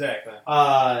 effectively. Right. Exactly.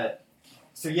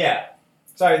 So yeah.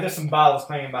 Sorry, there's some bottles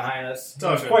clanging behind us.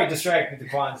 It's quite distracting to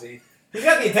Kwanzi. He's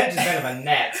got the attention span of a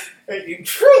gnat.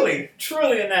 Truly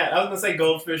a gnat. I was going to say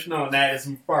goldfish. No, a gnat is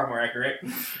far more accurate.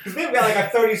 Because they've got like a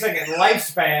 30-second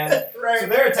lifespan, right. So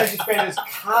their attention span is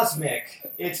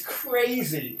cosmic. It's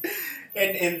crazy.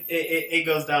 And it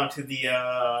goes down to the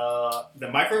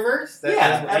microverse?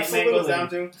 That's what absolutely. goes down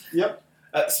to? Yep.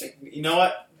 You know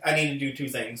what? I need to do 2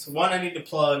 things. One, I need to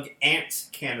plug Ants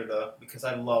Canada, because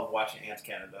I love watching Ants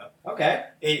Canada. Okay.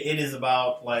 It is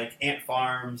about, like, ant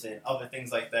farms and other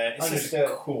things like that. It's just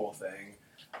a cool thing.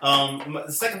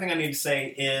 The second thing I need to say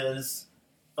is,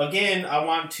 again, I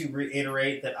want to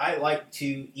reiterate that I like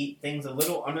to eat things a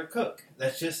little undercooked.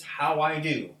 That's just how I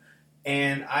do.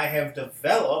 And I have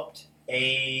developed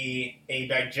a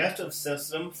digestive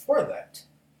system for that.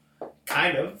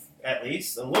 Kind of, at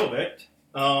least, a little bit.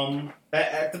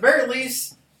 At the very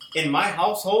least, in my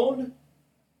household,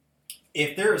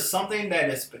 if there is something that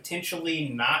is potentially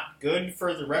not good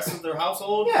for the rest of their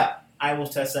household, I will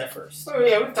test that first. Oh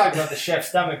yeah, we've talked about the chef's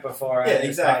stomach before. Yeah,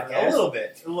 exactly. A little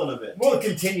bit. We'll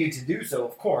continue to do so,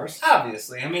 of course.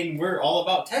 Obviously. I mean, we're all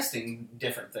about testing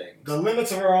different things. The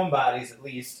limits of our own bodies, at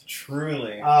least.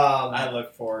 Truly. I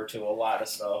look forward to a lot of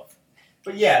stuff.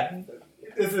 But yeah,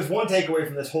 if there's one takeaway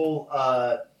from this whole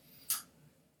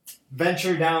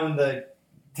venture down the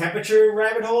temperature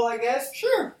rabbit hole, I guess.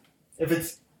 Sure. If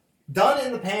it's done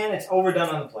in the pan, it's overdone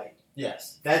on the plate.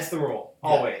 Yes. That's the rule.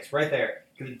 Always. Right there.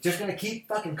 You're just going to keep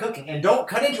fucking cooking. And don't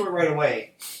cut into it right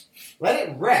away. Let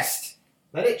it rest.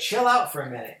 Let it chill out for a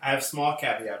minute. I have small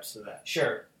caveats to that.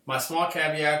 Sure. My small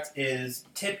caveat is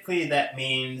typically that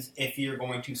means if you're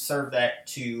going to serve that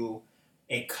to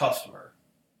a customer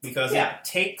because Yeah. it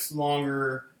takes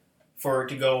longer for it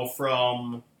to go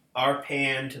from our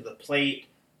pan to the plate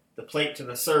to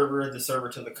the server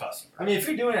to the customer. I mean, if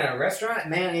you're doing it at a restaurant,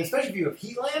 man, especially if you have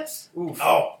heat lamps, oof.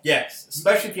 Oh, yes.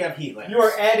 Especially if you have heat lamps. You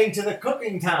are adding to the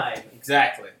cooking time.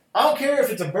 Exactly. I don't care if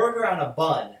it's a burger on a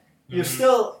bun. You're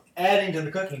still adding to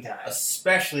the cooking time.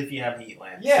 Especially if you have heat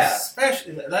lamps. Yeah.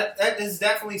 Especially that is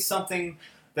definitely something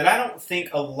that I don't think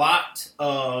a lot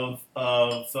of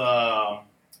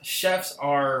chefs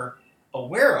are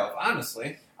aware of,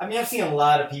 honestly. I mean, I've seen a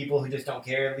lot of people who just don't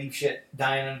care, leave shit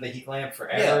dying under the heat lamp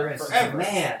forever. Yeah, It's forever.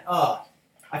 Just, man,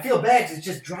 I feel bad because it's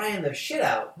just drying the shit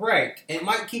out. Right. It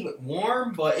might keep it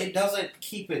warm, but it doesn't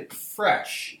keep it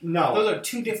fresh. No. Those are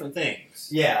two different things.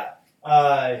 Yeah.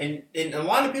 And a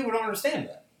lot of people don't understand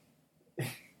that.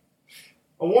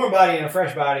 A warm body and a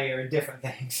fresh body are different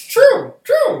things. True.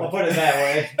 I'll put it that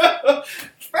way.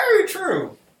 Very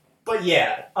true. But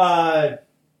yeah,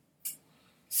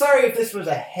 sorry if this was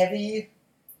a heavy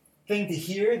thing to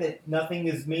hear, that nothing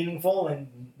is meaningful and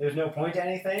there's no point to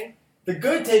anything. The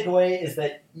good takeaway is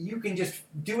that you can just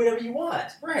do whatever you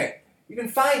want. Right. You can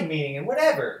find meaning in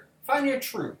whatever. Find your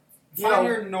truth. You Find know,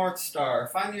 your North Star.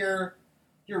 Find your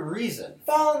reason.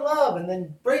 fall in love and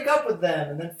then break up with them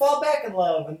and then fall back in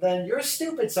love and then you're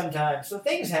stupid sometimes, so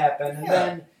things happen and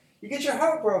then you get your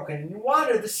heart broken and you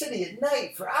wander the city at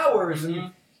night for hours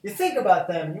and you think about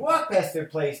them and you walk past their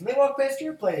place and they walk past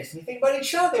your place and you think about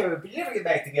each other but you never get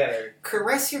back together.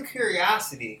 Caress your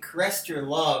curiosity. Caress your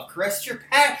love. Caress your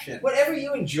passion. Whatever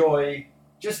you enjoy,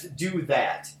 just do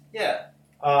that. Yeah.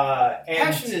 And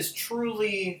Passion is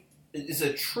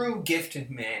a true gift to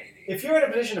humanity. if you're in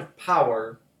a position of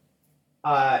power,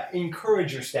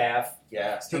 encourage your staff.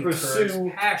 Yes. To Encourage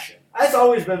pursue passion. That's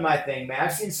always been my thing, man.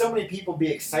 I've seen so many people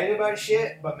be excited about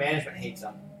shit, but management hates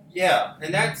them. Yeah,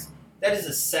 and that is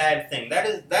a sad thing.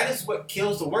 That is what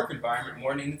kills the work environment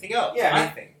more than anything else. Yeah, I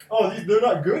think. Oh, they're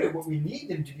not good at what we need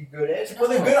them to be good at. Well,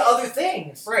 they're good at other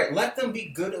things. Right. Let them be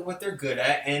good at what they're good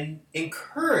at and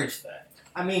encourage that.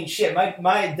 I mean, shit.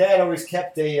 My dad always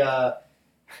kept a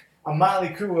motley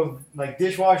crew of like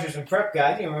dishwashers and prep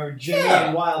guys. You remember Jimmy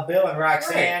and Wild Bill and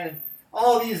Roxanne and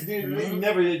all these dudes. They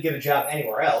never did get a job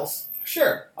anywhere else.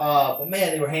 Sure. But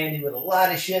man, they were handy with a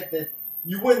lot of shit that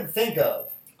you wouldn't think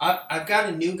of. I've got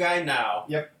a new guy now.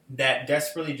 Yep. That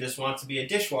desperately just wants to be a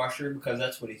dishwasher because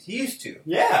that's what he's used to.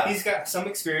 Yeah. He's got some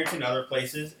experience in other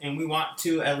places, and we want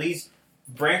to at least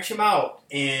branch him out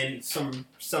in some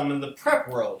of the prep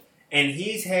world. And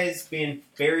he has been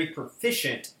very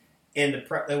proficient in the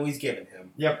prep that we've given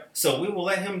him. Yep. So we will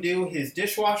let him do his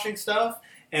dishwashing stuff,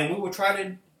 and we will try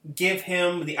to give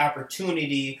him the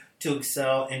opportunity to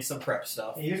excel in some prep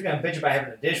stuff. He was gonna bitch about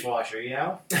having a dishwasher, you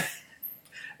know.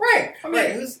 Right. I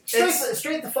mean, Like,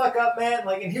 straight the fuck up, man.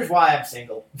 Like, and here's why I'm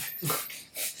single.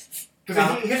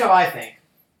 Because here's how I think.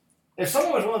 If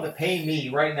someone was willing to pay me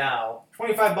right now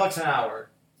 $25 an hour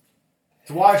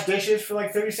to wash dishes for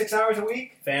like 36 hours a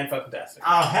week, fan-fucking-tastic.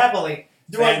 I'll happily.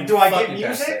 Do I get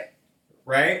music?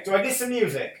 Right? Do I get some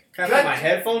music? Can I put my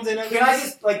headphones in? Can I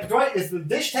just is the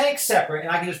dish tank separate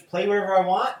and I can just play wherever I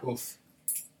want? Oof.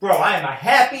 Bro, I am a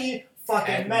happy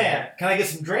fucking man. Can I get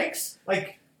some drinks?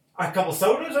 Like a couple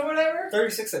sodas or whatever?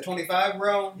 36 at 25,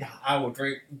 bro. Yeah. I will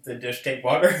drink the dish tank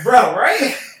water. Bro,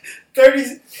 right? 30.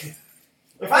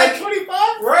 If I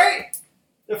 25, right?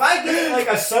 If I get like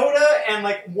a soda and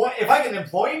like if I get an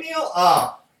employee meal,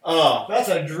 that's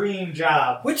a dream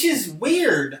job. Which is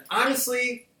weird,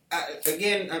 honestly.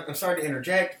 Again, I'm sorry to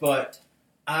interject, but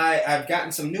I've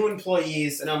gotten some new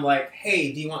employees, and I'm like,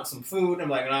 hey, do you want some food? I'm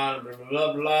like, nah, blah, blah,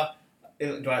 blah, blah.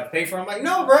 Do I have to pay for it? I'm like,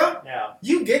 no, bro. Yeah.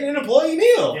 You get an employee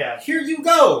meal. Yeah. Here you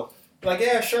go. Like,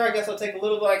 yeah, sure, I guess I'll take a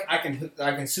little, like, I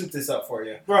can soup this up for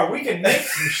you. Bro, we can make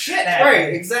some shit happen.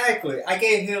 Right, exactly. I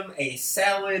gave him a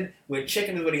salad with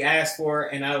chicken is what he asked for,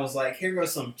 and I was like, here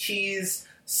goes some cheese,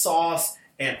 sauce,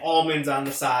 and almonds on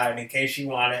the side in case you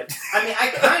want it. I mean, I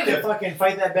kind of fucking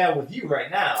fight that battle with you right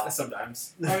now.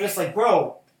 Sometimes. I'm just like,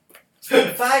 bro,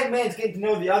 spend 5 minutes getting to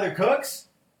know the other cooks,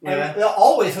 and Yeah. they'll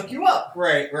always hook you up.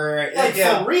 Right. Like,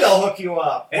 Yeah. for real hook you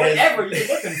up. It Whatever you're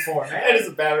looking for, man. That is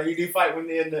a battle you do fight when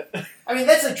they end it. I mean,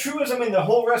 that's a truism in the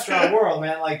whole restaurant world,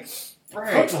 man. Like,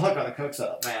 Right. cooks will hook other cooks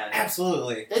up, man.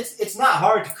 Absolutely. It's not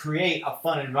hard to create a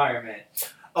fun environment.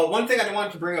 One thing I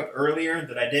wanted to bring up earlier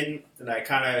that I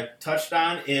kind of touched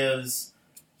on is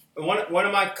one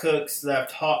of my cooks that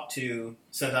I've talked to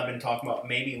since I've been talking about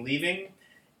maybe leaving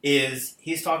is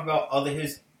he's talking about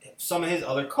some of his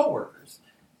other coworkers,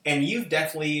 and you've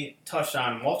definitely touched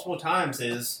on multiple times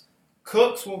is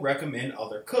cooks will recommend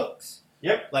other cooks.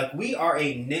 Yep. Like we are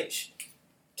a niche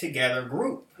together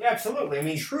group. Yeah, absolutely. I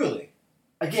mean, Truly.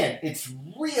 again, it's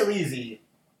real easy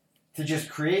to just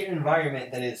create an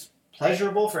environment that is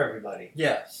pleasurable for everybody.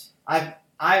 Yes.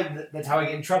 That's how I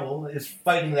get in trouble, is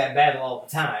fighting that battle all the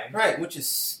time. Right, which is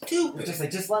stupid. It's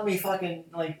just let me fucking,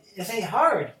 this ain't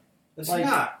hard. It's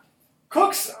not.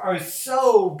 Cooks are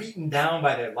so beaten down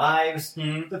by their lives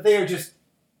that they are just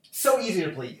so easy to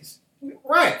please.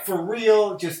 Right. For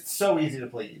real, just so easy to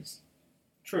please.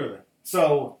 Truly.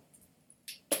 So,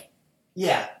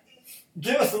 yeah.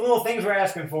 Give us the little things we're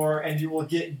asking for, and you will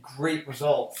get great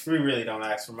results. We really don't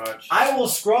ask for much. I will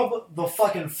scrub the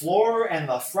fucking floor and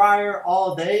the fryer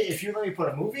all day if you let me put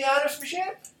a movie on or some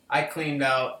shit. I cleaned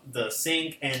out the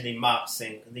sink and the mop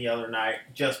sink the other night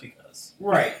just because.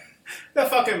 Right. The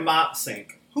fucking mop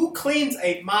sink. Who cleans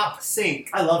a mop sink?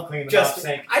 I love cleaning the mop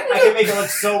sink. I can make it look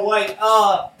so white.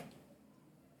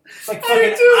 It's like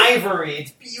fucking ivory.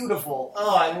 It's beautiful.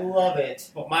 Oh, I love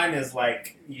it. But mine is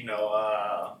like,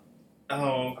 oh,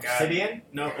 God. Obsidian?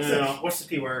 No. What's the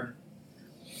P word?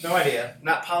 No idea.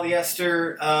 Not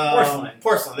polyester. Porcelain.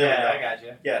 Porcelain, there we go. I got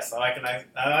you. Yes, I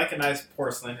like a nice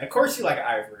porcelain. Of course you like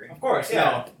ivory. Of course,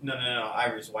 yeah. No.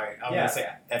 Ivory's white. I'm going to say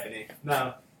ebony.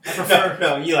 No. I prefer...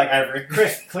 no, you like ivory.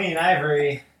 Crisp, clean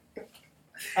ivory.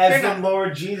 As the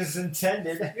Lord Jesus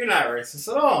intended. You're not racist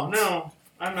at all. No.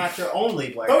 I'm not your only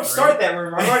black Don't start that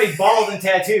rumor. I'm already bald and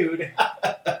tattooed.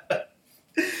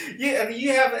 You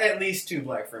have at least 2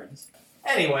 black friends.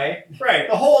 Anyway, right.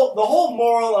 The whole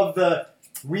moral of the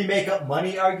we make up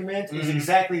money argument is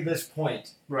exactly this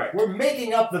point. Right. We're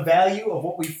making up the value of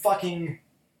what we fucking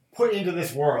put into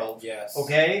this world. Yes.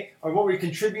 Okay? Or what we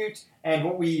contribute and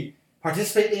what we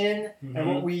participate in and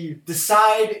what we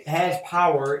decide has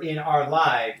power in our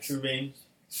lives. True means.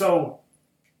 So,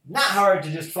 not hard to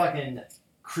just fucking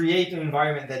create an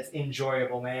environment that's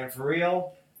enjoyable, man. For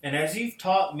real. And as you've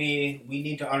taught me, we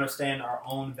need to understand our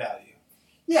own value.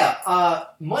 Yeah,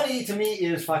 money to me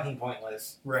is fucking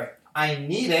pointless. Right. I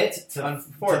need it to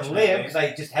live because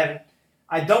I just haven't.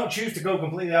 I don't choose to go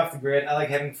completely off the grid. I like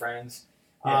having friends.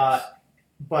 Yes.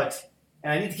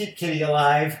 And I need to keep Kitty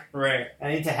alive. Right. I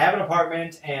need to have an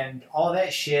apartment and all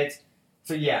that shit.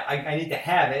 So yeah, I need to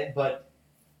have it, but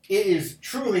it is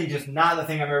truly just not the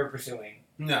thing I'm ever pursuing.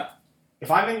 No.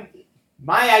 If I'm in...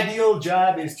 My ideal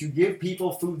job is to give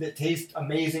people food that tastes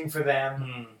amazing for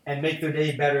them and make their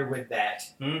day better with that.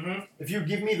 Mm-hmm. If you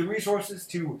give me the resources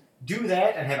to do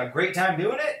that and have a great time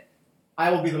doing it,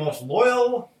 I will be the most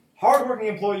loyal, hardworking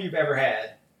employee you've ever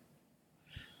had.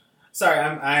 Sorry,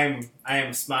 I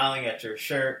am smiling at your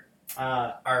shirt.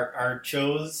 Our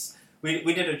Cho's.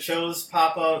 We did a Cho's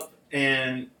pop-up,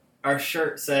 and our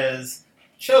shirt says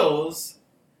Cho's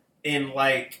in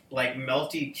like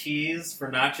melty cheese for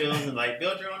nachos and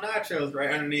build your own nachos right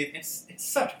underneath. It's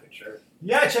such a good shirt. You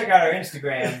gotta check out our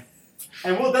Instagram,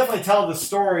 and we'll definitely tell the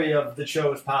story of the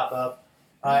Cho's pop-up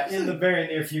in the very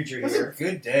near future. It was a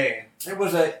good day. It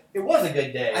was a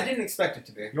good day. I didn't expect it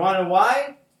to be. You wanna know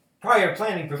why? Prior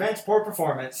planning prevents poor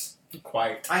performance.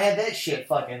 Quite. I had that shit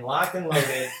fucking locked and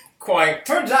loaded. Quite.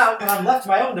 Turns out when I'm left to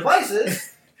my own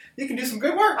devices, you can do some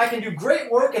good work. I can do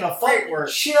great work in a fun,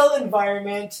 chill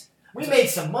environment. We made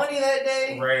some money that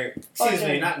day. Right. Excuse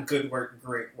me, not good work,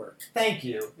 great work. Thank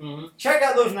you. Mm-hmm. Check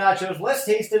out those nachos. Let's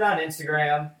taste it on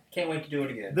Instagram. Can't wait to do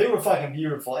it again. They were fucking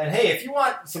beautiful. And hey, if you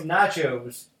want some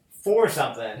nachos for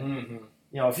something,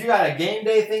 if you got a game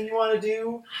day thing you want to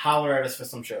do, holler at us for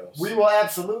some shows. We will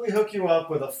absolutely hook you up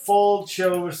with a full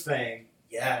Cho's thing.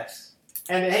 Yes.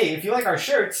 And hey, if you like our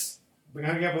shirts, we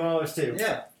can hook you up with one of those too.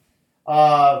 Yeah.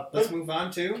 Let's move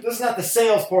on to... This is not the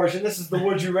sales portion. This is the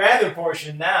would you rather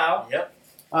portion now. Yep.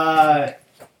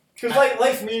 Because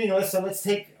life's meaningless, so let's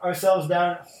take ourselves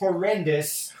down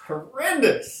horrendous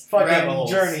fucking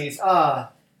journeys.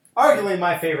 Arguably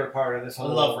my favorite part of this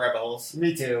whole... I love rabbit holes.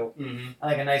 Me too. Mm-hmm. I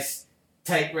like a nice,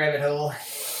 tight rabbit hole.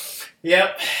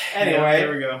 Yep. Anyway.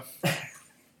 There we go.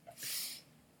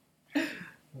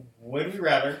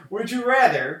 Would you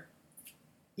rather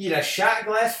eat a shot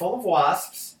glass full of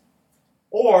wasps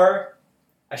or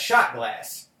a shot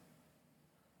glass?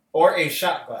 Or a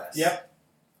shot glass. Yep.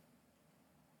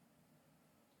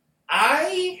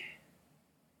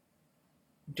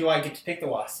 Do I get to pick the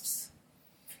wasps?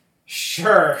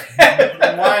 Sure.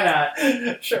 Why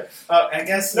not? Sure. I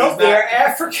guess... Nope, they're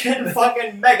African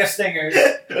fucking mega stingers.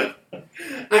 With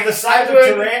the size of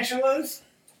tarantulas?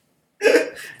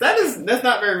 That's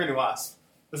not very many wasps.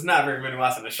 There's not very many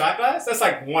wasps in a shot glass. That's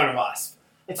like one wasp.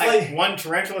 It's like one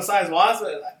tarantula-sized wasp.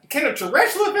 Can a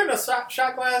tarantula fit in a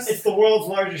shot glass? It's the world's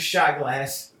largest shot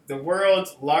glass. The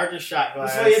world's largest shot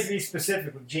glass. That's why you have to be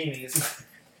specific with genies.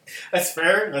 That's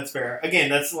fair. Again,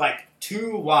 that's like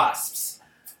 2 wasps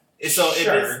So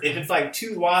Sure. if it's like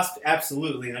 2 wasps,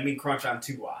 absolutely. Let me crunch on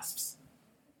 2 wasps.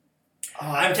 Oh,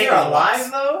 I'm if taking they're the alive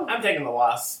wasp. though. I'm taking the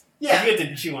wasp. Yeah. You get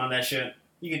to chew on that shit.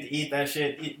 You get to eat that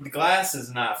shit. The glass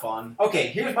is not fun. Okay,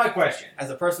 here's my question.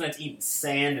 As a person that's eaten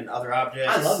sand and other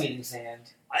objects, I love eating sand.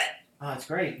 What? Oh, it's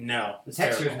great. No, The it's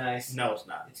texture's terrible. nice. No, it's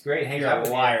not. It's great. Hangs You're out a with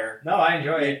you. liar. No, I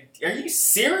enjoy it. Are you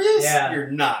serious? Yeah.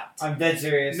 You're not. I'm dead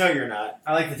serious. No, you're not.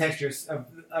 I like the textures of,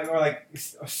 or like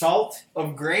salt.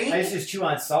 Of grain? I used to just chew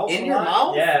on salt In a your lot.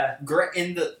 mouth? Yeah,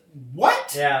 In the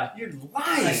what? yeah. You're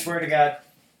I lying. swear to God.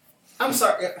 I'm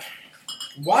sorry.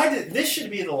 Why did this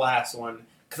should be the last one?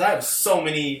 Because I have so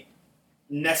many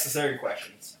necessary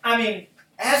questions. I mean,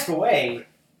 ask away.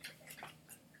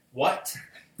 What?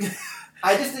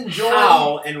 I just enjoy.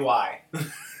 How and why?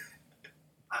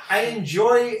 I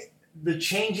enjoy the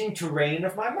changing terrain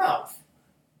of my mouth.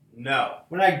 No.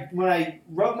 When I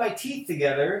rub my teeth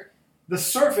together, the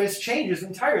surface changes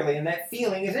entirely, and that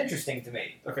feeling is interesting to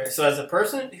me. Okay, so as a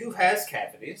person who has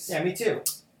cavities, Yeah, me too.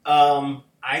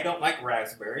 I don't like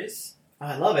raspberries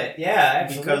I love it. Yeah,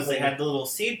 absolutely. because they have the little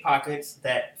seed pockets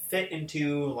that fit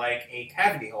into like a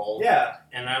cavity hole. Yeah,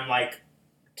 And I'm like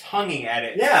tonguing at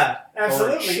it. yeah, Or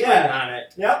absolutely. chewing Yeah, on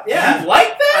it. yep, yeah. You like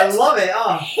that? I love it. I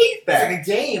Oh, hate it's that. like a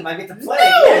game. I get to play.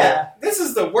 No! Yeah. This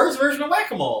is the worst version of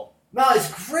whack-a-mole. No,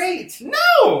 it's great.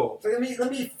 No! So let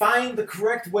me find the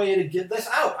correct way to get this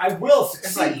out. I will succeed.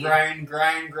 It's like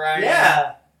grind.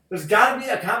 Yeah, there's got to be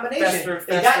a combination. Fester, It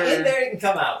got fester. in there, it can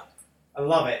come out. I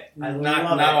love it. I love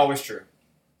Not it. always true.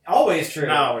 Always true.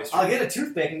 Not always true. I'll get a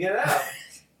toothpick and get it out.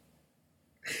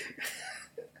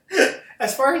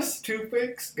 As far as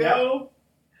toothpicks go,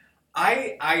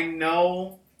 I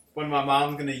know when my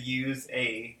mom's gonna use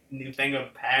a new thing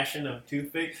of passion of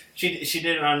toothpick. She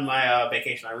did it on my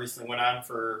vacation I recently went on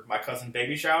for my cousin's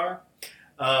baby shower.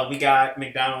 We got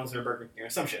McDonald's or Burger King or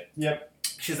some shit. Yep.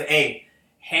 She's like, "Hey,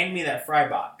 hand me that fry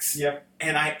box." Yep.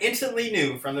 And I instantly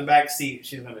knew from the back seat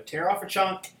she's gonna tear off a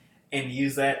chunk and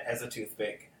use that as a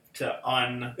toothpick to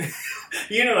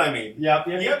you know what I mean? Yep. Yep,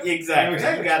 I know exactly.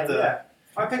 exactly You got what the yeah.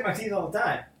 I pick my teeth all the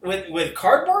time with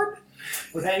cardboard.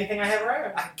 with anything I have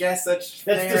around. I guess that's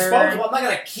That's fair. disposable. I'm not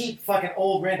gonna keep fucking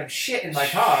old random shit in my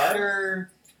car. Sure.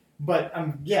 But I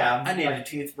I need like, a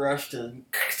toothbrush to.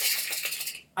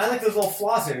 I like those little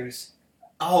flossers.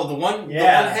 Oh, the one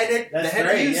Yeah, headed, that's the head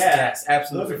great, used? yeah. Yes,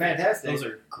 absolutely. Those are fantastic. Those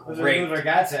are Those great. are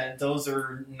godsend. Those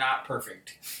are not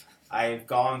perfect. I've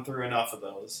gone through enough of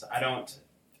those. I don't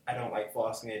like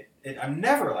flossing. I've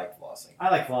never liked flossing. I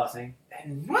like flossing.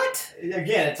 And what?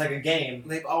 Again, it's like a game.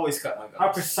 They've always cut my How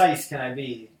gums. precise can I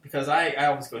be? Because I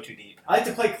always go too deep. I like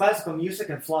to play classical music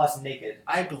and floss naked.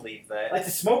 I believe I that. like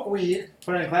to smoke weed,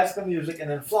 put in classical music, and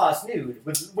then floss nude.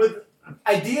 With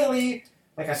ideally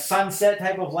like a sunset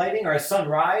type of lighting, or a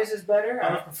sunrise is better.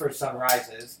 I would prefer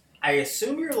sunrises. I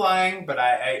assume you're lying, but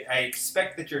I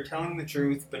expect that you're telling the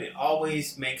truth, but it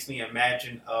always makes me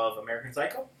imagine of American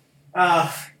Psycho.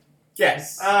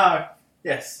 Yes.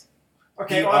 Yes.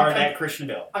 Okay, You well, are that Christian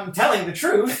Bale. I'm telling the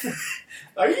truth.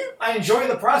 Are you? I enjoy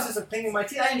the process of cleaning my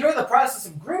teeth. I enjoy the process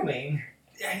of grooming.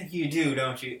 Yeah, you do,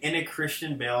 don't you? In a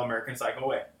Christian Bale American Psycho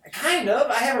way. Kind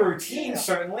of. I have a routine, Yeah.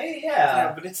 certainly. Yeah,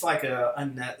 Yeah. but it's like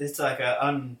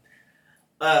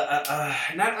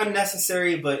not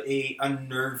unnecessary, but a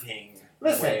unnerving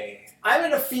Listen, way. I'm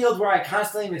in a field where I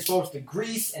constantly am exposed to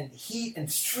grease and heat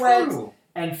and sweat True.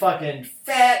 and fucking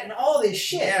fat and all this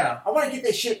shit. Yeah. I want to get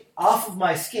this shit off of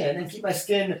my skin and keep my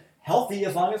skin healthy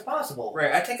as long as possible.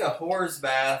 Right. I take a horse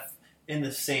bath in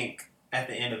the sink at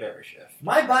the end of every shift.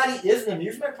 My body is an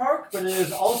amusement park, but it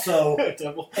is also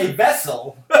Double. a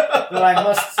vessel that I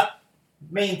must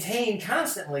maintain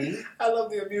constantly. I love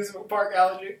the amusement park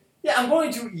allergy. Yeah, I'm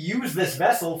going to use this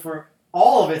vessel for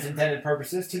all of its intended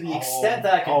purposes to the extent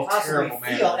that I can possibly terrible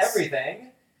feel manners. everything.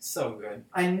 So good.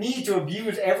 I need to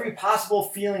abuse every possible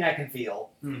feeling I can feel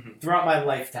Mm-hmm. throughout my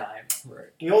lifetime. Right.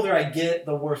 The older I get,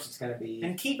 the worse it's going to be.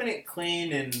 And keeping it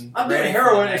clean and I'm doing ready for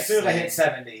heroin the as next soon as I thing. hit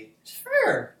 70.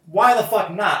 Sure. Why the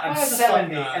fuck not? I'm Why the fuck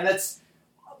 70, not? and that's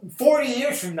 40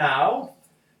 years from now.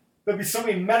 There'll be so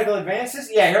many medical advances.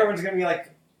 Yeah, heroin's going to be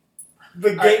like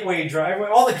the gateway drug.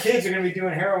 All the kids are going to be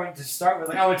doing heroin to start with.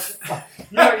 Like, oh, it's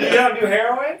you don't do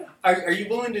heroin? Are you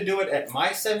willing to do it at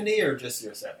my 70 or just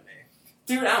your 70?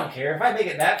 Dude, I don't care. If I make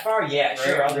it that far, yeah,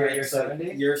 sure, I'll do it. You're So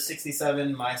 70. You're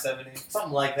 67, my 70.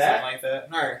 Something like Something that. like that.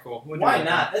 All right, cool. We'll do Why it.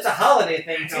 not? It's a holiday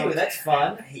thing, too. No. That's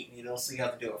fun. I hate needles, so you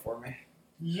have to do it for me.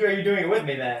 You're doing it with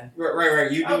me, then.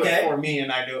 Right. You do Okay. it for me,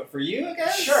 and I do it for you, I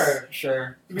guess?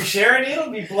 Sure. Do we share a needle?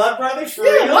 Be blood brothers for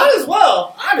Yeah, real? might as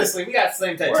well. Honestly, we got the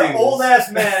same tattoos. We're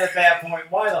old-ass men at that point.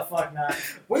 Why the fuck not?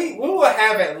 We will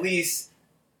have at least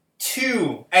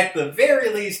 2, at the very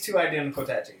least, 2 identical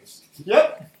tattoos.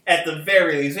 Yep. At the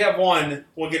very least. We have one,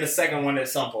 we'll get a second one at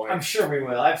some point. I'm sure we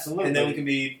will, absolutely. And then we can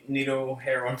be needle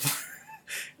heroin.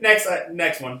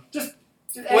 Next one. Just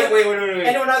wait.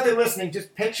 Anyone out there listening,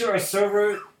 just picture a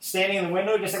server standing in the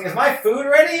window just like, is my food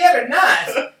ready yet or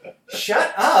not?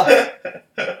 Shut up.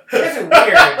 This is weird.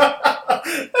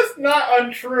 That's not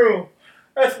untrue.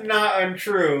 That's not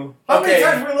untrue. How many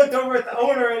times we looked over at the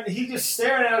owner and he just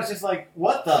staring at us just like,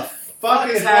 what the fuck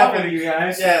is happening with you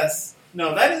guys? Yes.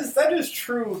 No, that is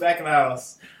true back in the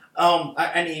house.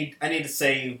 I need to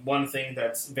say one thing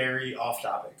that's very off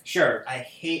topic. Sure. I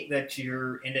hate that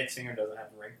your index finger doesn't have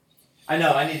a ring. I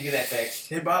know, I need to get that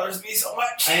fixed. It bothers me so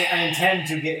much. I intend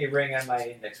to get a ring on my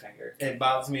index finger. It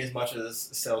bothers me as much as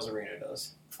Sales Arena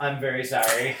does. I'm very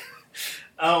sorry.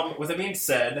 With that being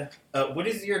said, what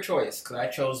is your choice? Because I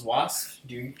chose wasp.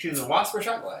 Do you choose a wasp or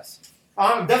shot glass?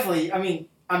 I'm definitely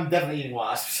eating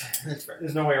wasps. That's fair.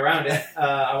 There's no way around it.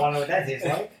 I want to know what that tastes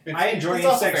like. I enjoy It's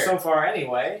also insects fair. so far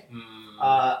anyway.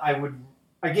 I would,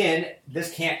 again,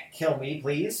 this can't kill me,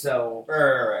 please, so...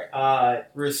 Right.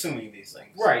 We're assuming these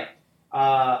things. Right.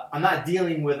 I'm not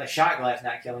dealing with a shot glass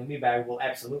not killing me, but I will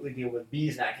absolutely deal with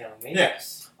bees not killing me.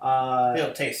 Yes.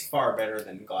 It'll taste far better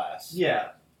than glass.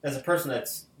 Yeah. As a person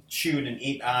that's chewed and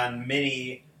eat on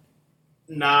many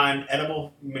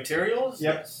non-edible materials,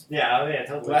 Yep. yes. Yeah,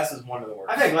 totally. Glass is one of the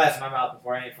worst. I've had glass in my mouth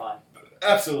before, it ain't fun.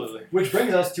 Absolutely. Which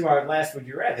brings us to our last Would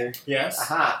You Rather. Yes.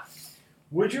 Aha.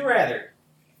 Would you rather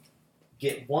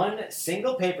get one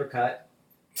single paper cut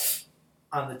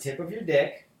on the tip of your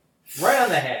dick, right on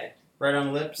the head, Right on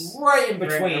the lips. right in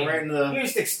between, Right in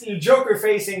the... you Joker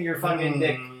facing your fucking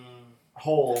dick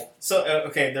hole. So,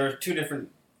 okay, there are 2 different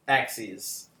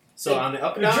axes. So on the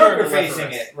up and You're down, or Joker the left facing or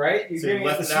right? it, right? You're So giving it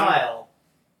left the and down? smile.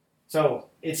 So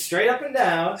it's straight up and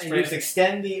down, and Straight you just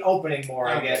extend the opening more,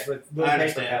 I Okay. guess, with little I paper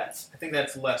understand. cuts. I think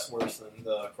that's less worse than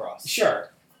the cross.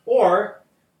 Sure. Or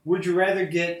would you rather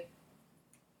get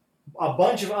a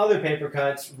bunch of other paper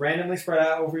cuts randomly spread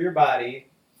out over your body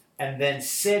and then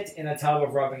sit in a tub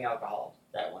of rubbing alcohol?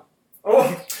 That one.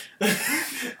 Oh,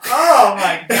 oh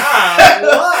my God!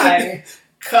 Why?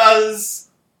 Because,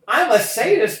 I'm a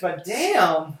sadist, but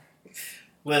damn.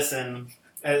 listen,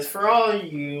 as for all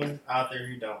you out there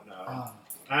who don't know, Oh.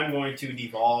 I'm going to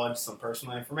divulge some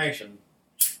personal information.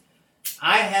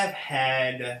 I have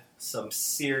had some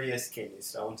serious kidney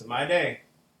stones in my day.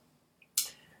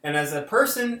 And as a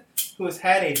person who has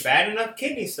had a bad enough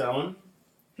kidney stone,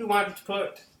 who wanted to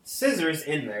put scissors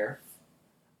in there,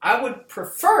 I would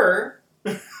prefer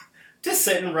to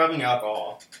sit in rubbing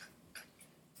alcohol.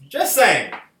 Just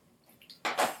saying.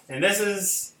 And this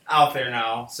is out there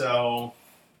now, so...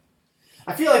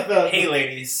 I feel like Hey,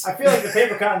 ladies. I feel like the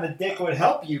paper cut on the dick would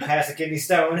help you pass a kidney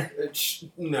stone.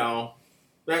 No.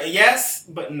 Yes,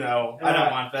 but no. I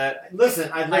don't want that.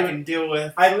 Listen, I can deal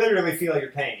with... I literally feel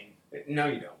your pain. No,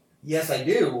 you don't. Yes, I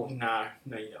do. Nah,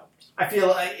 no, you don't. I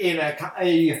feel in a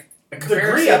degree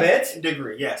comparison- of it.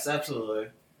 Degree, yes, absolutely.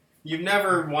 You've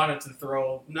never wanted to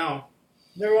throw... No.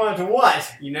 Never wanted to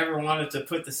what? You never wanted to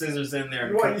put the scissors in there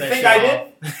and You cut you that think shit I off.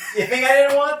 did? You think I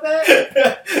didn't want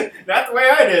that? Not the way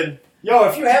I did. Yo,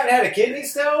 if you haven't had a kidney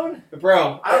stone,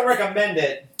 Bro, I don't recommend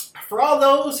it. for all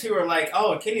those who are like,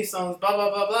 oh, kidney stones, blah, blah,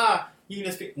 blah, blah, you can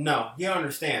just be... No, you don't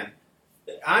understand.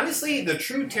 Honestly, the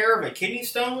true terror of a kidney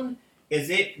stone is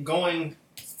it going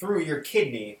through your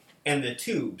kidney and the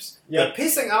tubes. Yep. The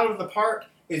pissing out of the part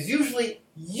is usually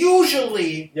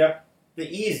Yep. the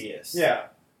easiest. Yeah.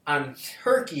 On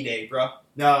Turkey Day, bro.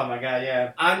 Oh my God,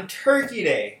 yeah. On Turkey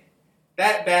Day,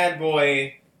 that bad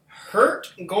boy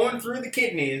hurt going through the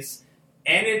kidneys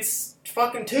and its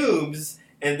fucking tubes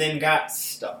and then got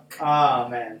stuck. Oh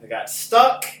man. They got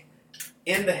stuck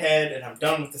in the head, and I'm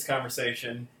done with this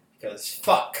conversation because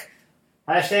fuck.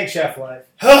 Hashtag chef life.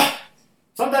 I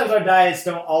Sometimes our diets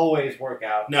don't always work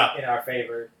out No. in our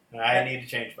favor. need to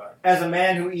change mine. As a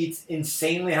man who eats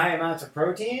insanely high amounts of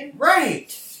protein,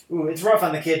 Right. ooh, it's rough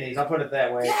on the kidneys, I'll put it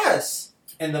that way. Yes.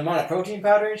 And the amount of protein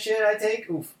powder and shit I take,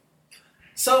 oof.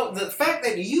 So the fact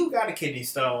that you got a kidney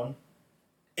stone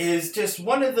is just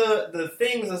one of the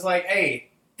things that's like, hey,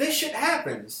 this shit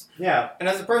happens. Yeah. And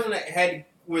as a person that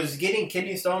was getting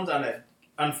kidney stones on an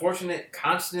unfortunate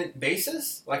constant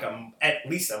basis, like at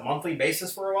least a monthly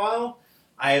basis for a while,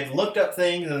 I had looked up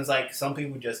things and it's like some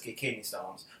people just get kidney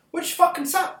stones, which fucking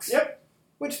sucks. Yep.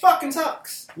 Which fucking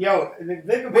sucks. Yo,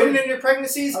 they Women in your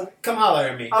pregnancies, come holler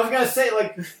at me. I was gonna say,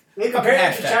 like, they compare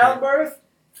it to Hashtag. childbirth.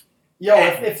 Yo,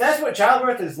 if that's what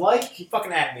childbirth is like,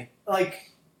 Fucking at me.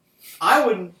 like, I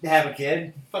wouldn't have a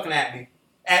kid. Fucking at me.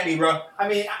 At me, bro. I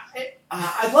mean,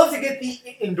 I'd love to get the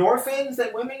endorphins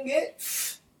that women get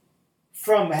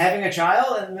from having a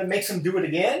child and then makes them do it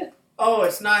again? Oh,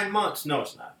 it's 9 months. No,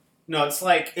 it's not. No, it's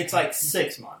like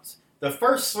 6 months. The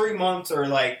first 3 months are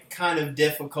like kind of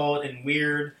difficult and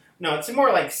weird. No, it's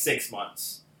more like 6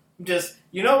 months. Just,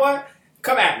 you know what?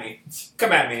 Come at me.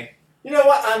 Come at me. You know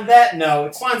what? On that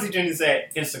note, Kwanzi Junior said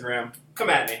Instagram.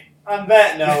 Come at me. On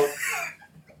that note,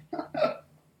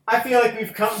 I feel like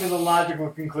we've come to the logical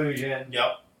conclusion.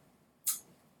 Yep.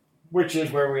 Which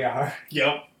is where we are.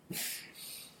 Yep.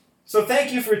 So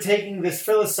thank you for taking this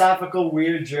philosophical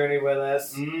weird journey with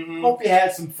us. Mm-hmm. Hope you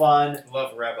had some fun.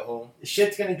 Love a rabbit hole. The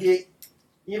shit's gonna get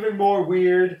even more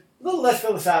weird, a little less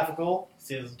philosophical.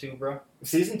 Season 2, bro.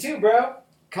 Season 2, bro.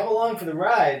 Come along for the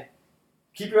ride.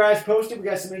 Keep your eyes posted. We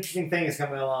got some interesting things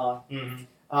coming along. Mm-hmm.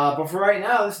 But for right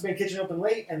now, this has been Kitchen Open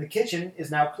Late, and the kitchen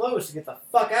is now closed to get the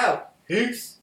fuck out. Peace.